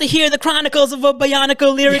 We about to hear the chronicles of a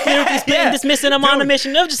Bionicle lyric playing, dismissing them on a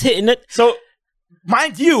mission. I'm just hitting it. So,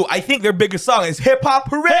 mind you, I think their biggest song is Hip Hop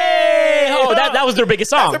Hooray! Oh, that was their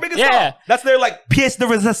biggest song. That's their biggest song. That's their like pièce de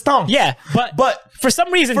résistance. Yeah, but for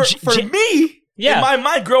some reason, for me, in my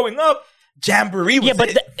mind growing up, Jamboree was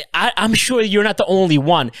I'm sure you're not the only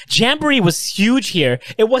one. Jamboree was huge here.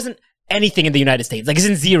 It wasn't anything in the United States. Like, it's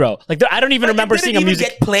in zero. Like, I don't even remember seeing a music.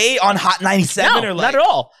 Did it even get play on Hot 97? No, or like, not at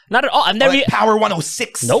all. Not at all. I've never... Like Power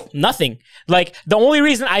 106? Nope, nothing. Like, the only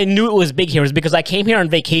reason I knew it was big here was because I came here on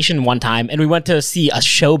vacation one time and we went to see a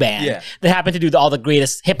show band that happened to do all the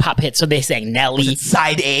greatest hip-hop hits. So they sang Nelly.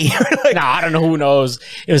 Side A? I don't know, who knows.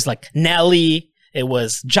 It was like Nelly. It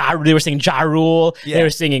was they were singing Ja Rule. Yeah. They were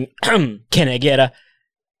singing Can I Get A?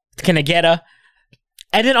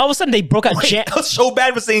 And then all of a sudden they broke out. The show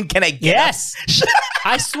band was singing "Can I Get?" Yes,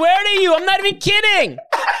 I swear to you, I'm not even kidding,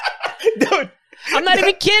 dude. I'm not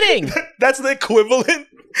even kidding. That's the equivalent.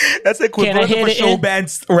 That's the equivalent of a show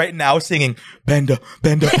band right now singing "Benda,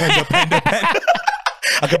 Benda, Benda, Benda, Benda."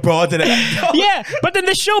 I could broad to that. Yeah, but then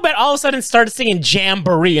the show band all of a sudden started singing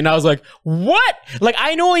Jamboree, and I was like, "What?" Like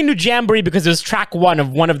I only knew Jamboree because it was track one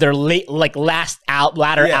of their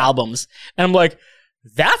latter albums, and I'm like,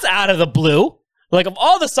 "That's out of the blue." Like, of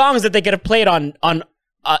all the songs that they could have played on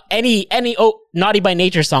any Naughty by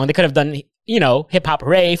Nature song, they could have done, you know, Hip Hop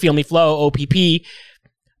Hooray, Feel Me Flow, OPP,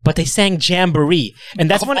 but they sang Jamboree.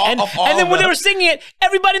 And that's when they were singing it,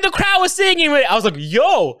 everybody in the crowd was singing it. I was like,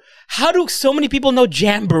 yo, how do so many people know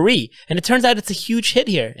Jamboree? And it turns out it's a huge hit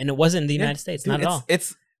here, and it wasn't in the United States, not at all.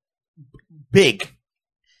 It's big.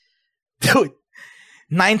 Dude.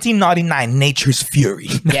 1999, Nature's Fury.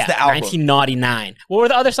 That's the album. 1999. What were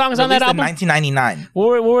the other songs on that album? 1999.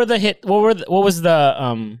 What were the hit? What was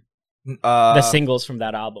the singles from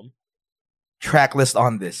that album? Track list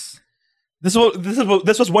on this. This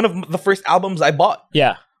was one of the first albums I bought.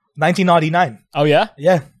 Yeah. 1999. Oh yeah?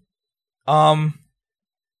 Yeah.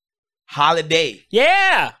 Holiday.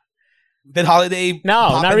 Yeah. Did Holiday?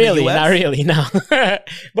 No, not really. Not really. No.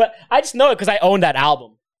 But I just know it because I own that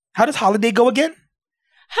album. How does Holiday go again?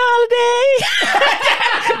 Holiday.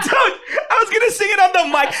 Dude, I was gonna sing it on the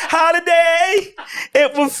mic. Holiday,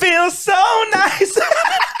 it will feel so nice.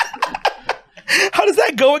 How does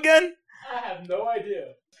that go again? I have no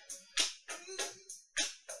idea.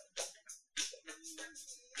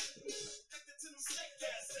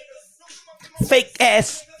 Fake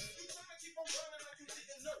ass.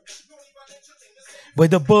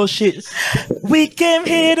 With the bullshit. We came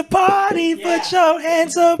here to party. Put your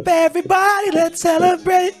hands up, everybody. Let's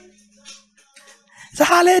celebrate. It's a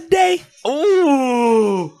holiday.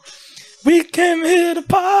 Ooh. We came here to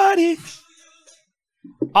party.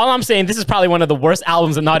 All I'm saying, this is probably one of the worst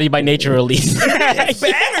albums that Naughty by Nature released. It's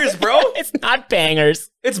bangers, bro. It's not bangers.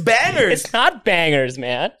 It's bangers. It's not bangers,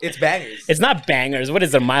 man. It's bangers. It's not bangers. What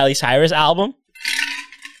is the Miley Cyrus album?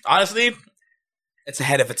 Honestly, it's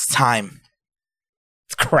ahead of its time.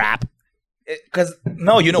 It's crap. Because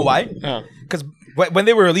no, you know why? Because when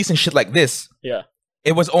they were releasing shit like this,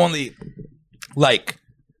 it was only like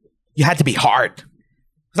you had to be hard.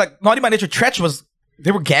 It's like Naughty by Nature, Tretch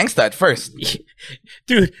they were gangsta at first,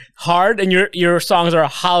 dude. Hard, and your songs are a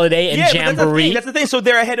Holiday and Jamboree. That's the thing. So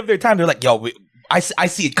they're ahead of their time. They're like, yo, I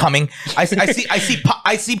see it coming. I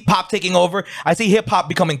see pop taking over. I see hip hop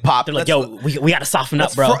becoming pop. They're like, yo, we got to soften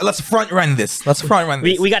up, bro. Let's front run this. Let's front run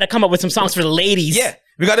this. We got to come up with some songs for the ladies. Yeah,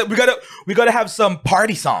 we gotta have some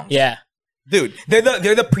party songs. Yeah. Dude, they're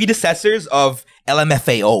the predecessors of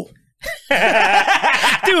LMFAO.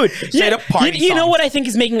 Dude, Straight up party you know songs. what I think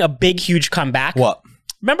is making a big, huge comeback? What?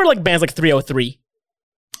 Remember like bands like 303?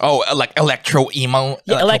 Oh, like electro emo.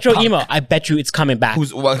 Yeah, electro punk. emo. I bet you it's coming back.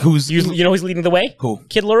 Who's You know who's leading the way? who?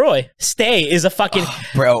 Kid Leroy. Stay is a fucking...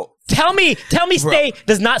 Bro. Tell me Stay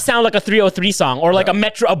does not sound like a 303 song or like a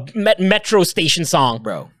metro station song.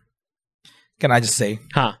 Bro. Can I just say,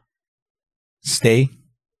 Huh. Stay,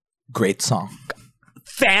 great song.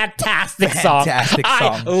 Fantastic song. Fantastic I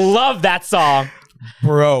song. love that song.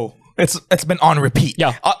 Bro. It's been on repeat.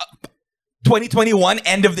 Yeah. 2021,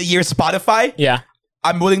 end of the year Spotify. Yeah.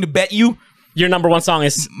 I'm willing to bet you Your number one song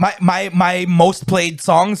is my most played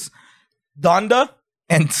songs, Donda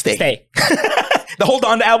and Stay. Stay. The whole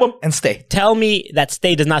Donda album and Stay. Tell me that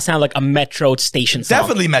Stay does not sound like a metro station song.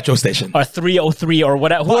 Definitely Metro Station. Or 303 or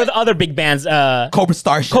whatever. Who are the other big bands? Cobra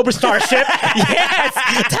Starship. Cobra Starship.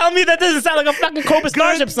 Yes. Tell me that doesn't sound like a fucking Cobra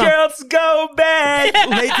Starship Good song. girls go bad.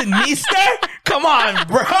 Leighton Meester? Come on,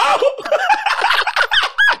 bro.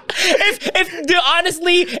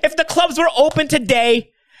 Honestly, if the clubs were open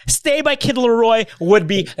today, Stay by Kid Leroy would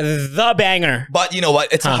be the banger. But you know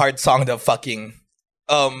what? It's a hard song to fucking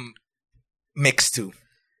mix to.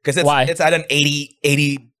 Because Why? it's at an 80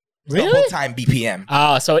 the Really? whole time BPM.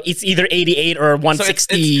 Oh, so it's either 88 or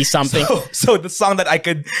 160 something. So the song that I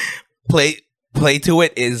could play to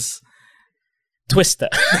it is Twista.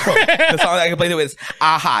 the song that I can play to it is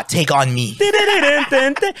Aha, Take On Me.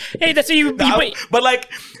 Hey, that's what you But like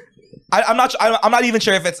I'm not even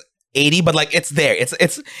sure if it's 80, but like it's there. It's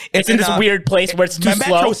in this weird place where it's too the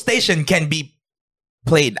slow. Metro Station can be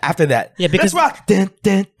played after that. Yeah, because- let's rock. Dun,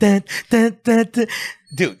 dun, dun, dun, dun, dun.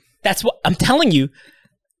 Dude, That's what I'm telling you.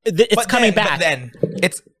 It's but coming then, back. But then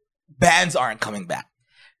it's bands aren't coming back.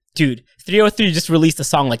 Dude, 303 just released a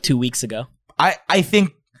song like 2 weeks ago. I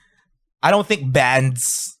don't think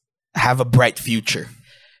bands have a bright future.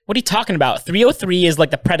 What are you talking about? 303 is like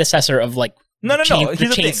the predecessor of like No. the Here's the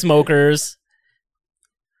chain thing. smokers.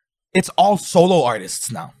 It's all solo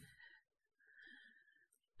artists now.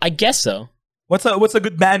 I guess so. What's a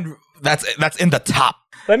good band that's in the top?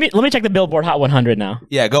 Let me check the Billboard Hot 100 now.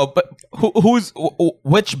 Yeah, go. But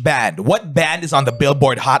which band? What band is on the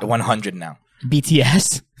Billboard Hot 100 now?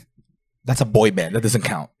 BTS. That's a boy band. That doesn't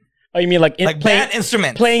count. Oh, you mean like Band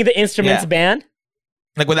instruments. playing the instruments Yeah. band?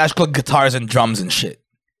 Like with actual guitars and drums and shit.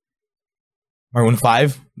 Maroon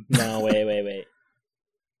 5? No, wait.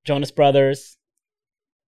 Jonas Brothers.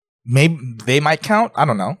 Maybe they might count. I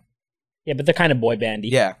don't know. Yeah, but they're kind of boy bandy.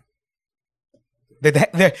 Yeah. They're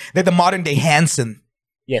the modern day Hanson.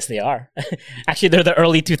 Yes, they are. Actually, they're the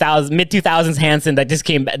early 2000s, mid 2000s Hanson that just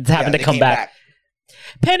happened to come back.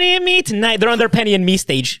 Penny and Me tonight. They're on their Penny and Me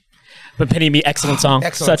stage. But Penny and Me, excellent song.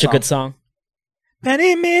 Excellent Such song. a good song.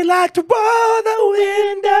 Penny me like to roll the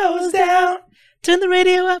windows down. Turn the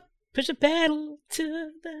radio up. Push the pedal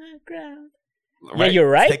to the ground. Yeah, Right. you're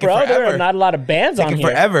right, Taking bro. There forever. are not a lot of bands on Taking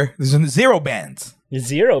here. forever. There's 0 bands.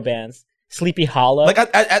 Zero bands. Sleepy Hollow. Like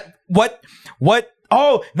at what?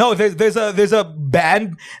 Oh no, there's a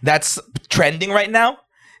band that's trending right now.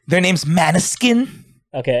 Their name's Maneskin.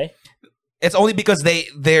 Okay. It's only because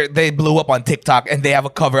they blew up on TikTok and they have a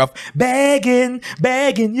cover of begging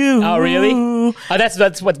you. Oh, really? Oh,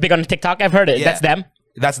 that's what's big on TikTok. I've heard it. Yeah. That's them.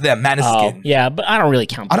 That's them, Oh, Maneskin. yeah, but I don't really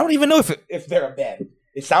count I them. don't even know if they're a band.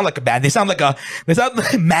 They sound like a band. They sound like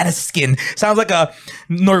Maneskin. Sounds like a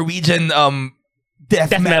Norwegian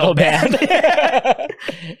death metal band.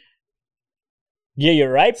 Yeah,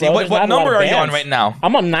 you're right, See, bro. what There's not a lot number of are you on bands. right now?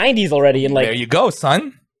 I'm on 90s already, and like There you go,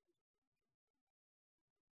 son.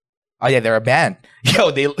 Oh yeah, they're a band.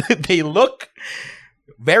 Yo, they look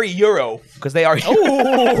very Euro because they are.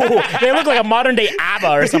 ooh, they look like a modern day ABBA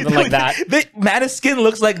or something like that. Maneskin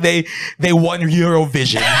looks like they won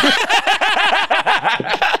Eurovision.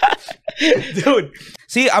 Dude,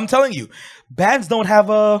 see, I'm telling you, bands don't have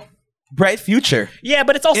a bright future Yeah,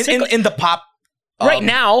 but it's all in the pop. right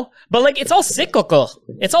now. But like, it's all cyclical.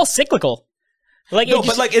 It's all cyclical. Like, No, it just-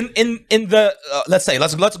 but like in the let's say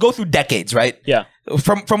let's go through decades, right? yeah.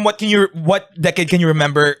 From what decade can you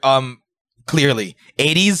remember clearly?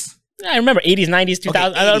 80s? I remember 80s, 90s,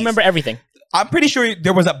 2000s. I 80s. remember everything. I'm pretty sure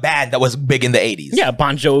there was a band that was big in the 80s. Yeah,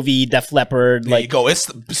 Bon Jovi, Def Leppard, There you like go.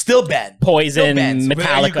 It's still band. Poison, Still bands. There you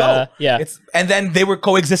Metallica. go. Yeah. And then they were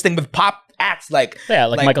coexisting with pop acts like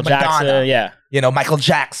Michael Jackson. Madonna, Yeah, you know, Michael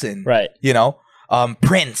Jackson. right, You know,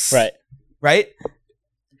 Prince. right. Right?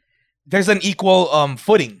 there's an equal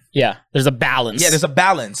footing. Yeah, there's a balance. Yeah, there's a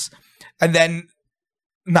balance. And then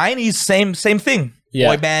 90s, same thing. Yeah.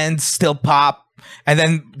 Boy bands still pop, and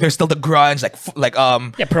then there's still the grunge, like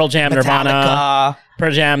Pearl Jam, Nirvana, Metallica,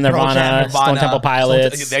 Pearl Jam, Nirvana, Stone Temple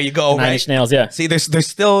Pilots. There you go. Nine Inch Nails. Yeah, See, there's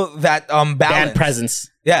still that balance. band presence.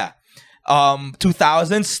 Yeah.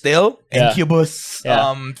 2000s still. Yeah. Incubus.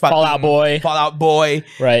 Yeah. Fallout Boy.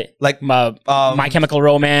 Right. Like My Chemical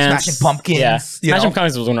Romance. Smashing Pumpkins. Yeah. you know? Smashing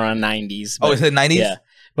Pumpkins was around 90s. Oh, is it 90s? Yeah.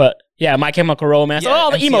 But yeah, My Chemical Romance. Yeah,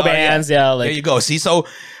 all the emo MCR, bands. Yeah. Like, there you go. See, so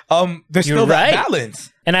there's You're still right. that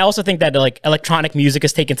balance. and I also think that like electronic music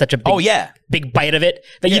has taken such a big bite of it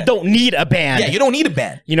that you don't need a band. Yeah, you don't need a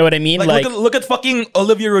band. You know what I mean? Like look at fucking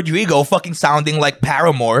Olivia Rodrigo fucking sounding like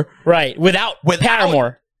Paramore. Right. Without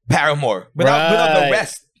Paramore. Without the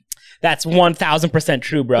rest. That's 1000%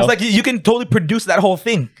 true, bro. It's like you can totally produce that whole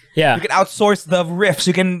thing. Yeah. You can outsource the riffs.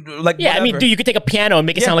 You can I mean, dude, you could take a piano and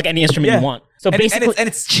make it sound like any instrument you want. So and basically,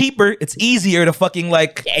 it's cheaper. It's easier to fucking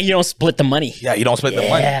like. Yeah, you don't split the money. Yeah, you don't split the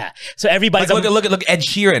money. Yeah. So everybody's look at Ed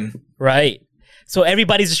Sheeran. Right. So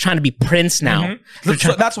everybody's just trying to be Prince now. Mm-hmm.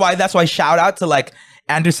 So that's why shout out to like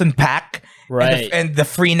Anderson .Paak. Right. And the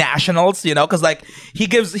Free Nationals, you know, because like he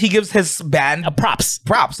gives his band props.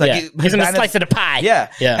 Like he's gonna slice of the pie.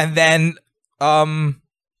 Yeah. And then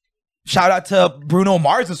shout out to Bruno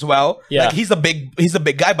Mars as well. Yeah. Like he's a big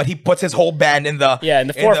guy, but he puts his whole band in the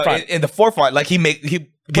forefront. In the forefront. Like he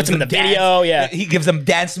puts him in the video. Yeah. He gives them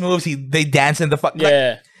dance moves. They dance in the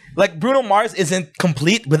Yeah. Like Bruno Mars isn't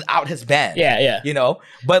complete without his band. Yeah. You know,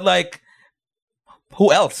 but like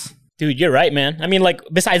who else? Dude, you're right, man. I mean, like,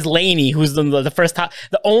 besides Laney, who's the first top,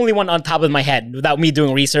 the only one on top of my head without me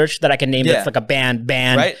doing research that I can name that's like a band.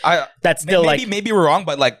 Right? That's still maybe we're wrong,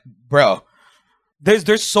 but like, bro,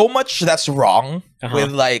 there's so much that's wrong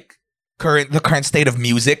with like the current state of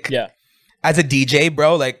music. Yeah. As a DJ,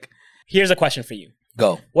 bro, like. Here's a question for you.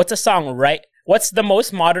 Go. What's the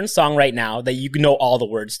most modern song right now that you know all the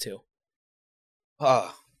words to? Donda.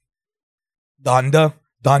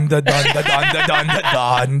 Donda, Donda, Donda, Donda,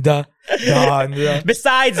 Donda, Donda.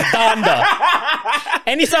 Besides Donda.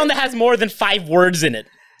 Any song that has more than 5 words in it.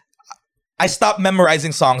 I stopped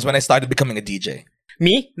memorizing songs when I started becoming a DJ.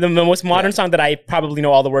 Me? The most modern song that I probably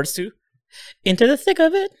know all the words to? Into the Thick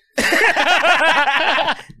of It.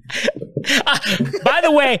 By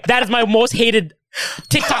the way, that is my most hated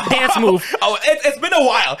TikTok dance move. Oh, it's been a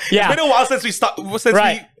while. Yeah. It's been a while since we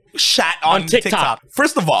shat on TikTok.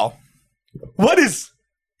 First of all, what is...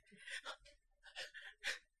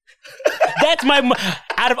 That's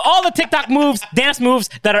out of all the TikTok dance moves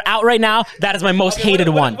that are out right now, that is my most hated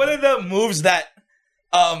one. What are the moves that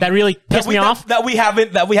really pissed me off? That we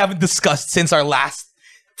haven't discussed since our last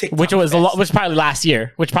TikTok, which was probably last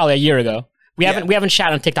year, which probably a year ago. We haven't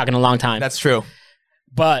shat on TikTok in a long time. That's true.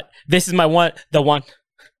 But this is the one.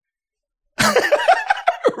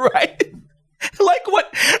 Right? Like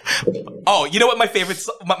what? Oh, you know what my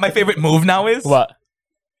favorite move now is? What?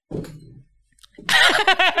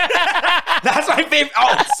 That's my favorite.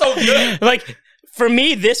 Oh, it's so good. Like for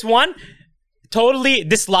me, this one totally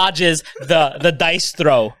dislodges the dice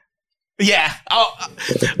throw. Yeah. Oh,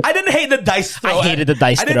 I didn't hate the dice throw. I hated the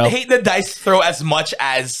dice throw. I didn't hate the dice throw as much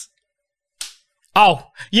as. Oh,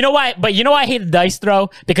 you know why? But you know why I hate the dice throw?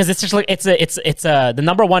 Because it's just like it's the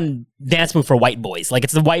number one dance move for white boys. Like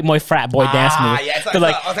it's the white boy frat boy dance move. Yeah, so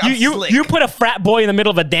like you put a frat boy in the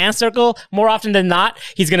middle of a dance circle, more often than not,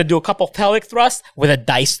 he's gonna do a couple pelvic thrusts with a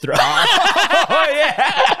dice throw. Oh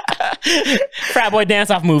yeah. Frat boy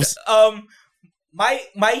dance off moves. My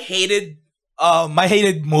hated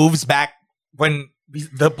moves back when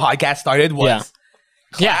the podcast started was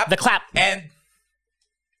clap the clap and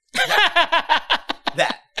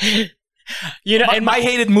that. You know, and my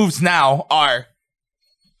hated moves now are.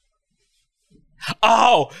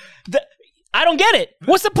 I don't get it.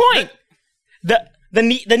 What's the point? The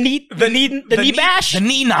knee bash, the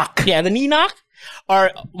knee knock. Yeah, the knee knock.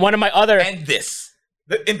 Or one of my other and this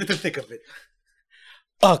into the thick of it.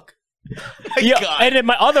 Ugh. God. And then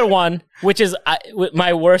my other one, which is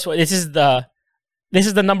my worst one. This is the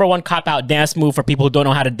number one cop out dance move for people who don't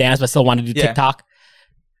know how to dance but still want to do TikTok.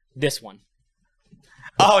 This one.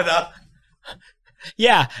 Oh no.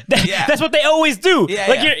 Yeah, that's what they always do.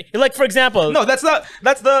 Like for example. No, that's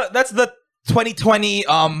the 2020.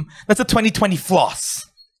 That's the 2020 floss.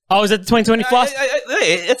 Oh, is it the 2020 floss?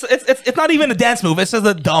 It's not even a dance move. It's just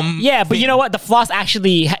a dumb. Yeah, but you know what? The floss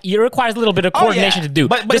actually it requires a little bit of coordination to do.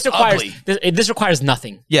 But this requires this requires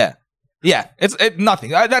nothing. Yeah. It's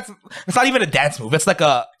nothing. It's not even a dance move. It's like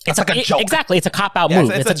a joke. Exactly, it's a cop out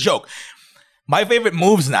move. It's a joke. My favorite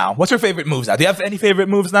moves now. What's your favorite moves now? Do you have any favorite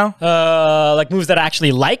moves now? Like moves that I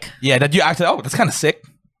actually like. Yeah, that you actually. Oh, that's kind of sick.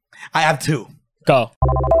 I have two. Go.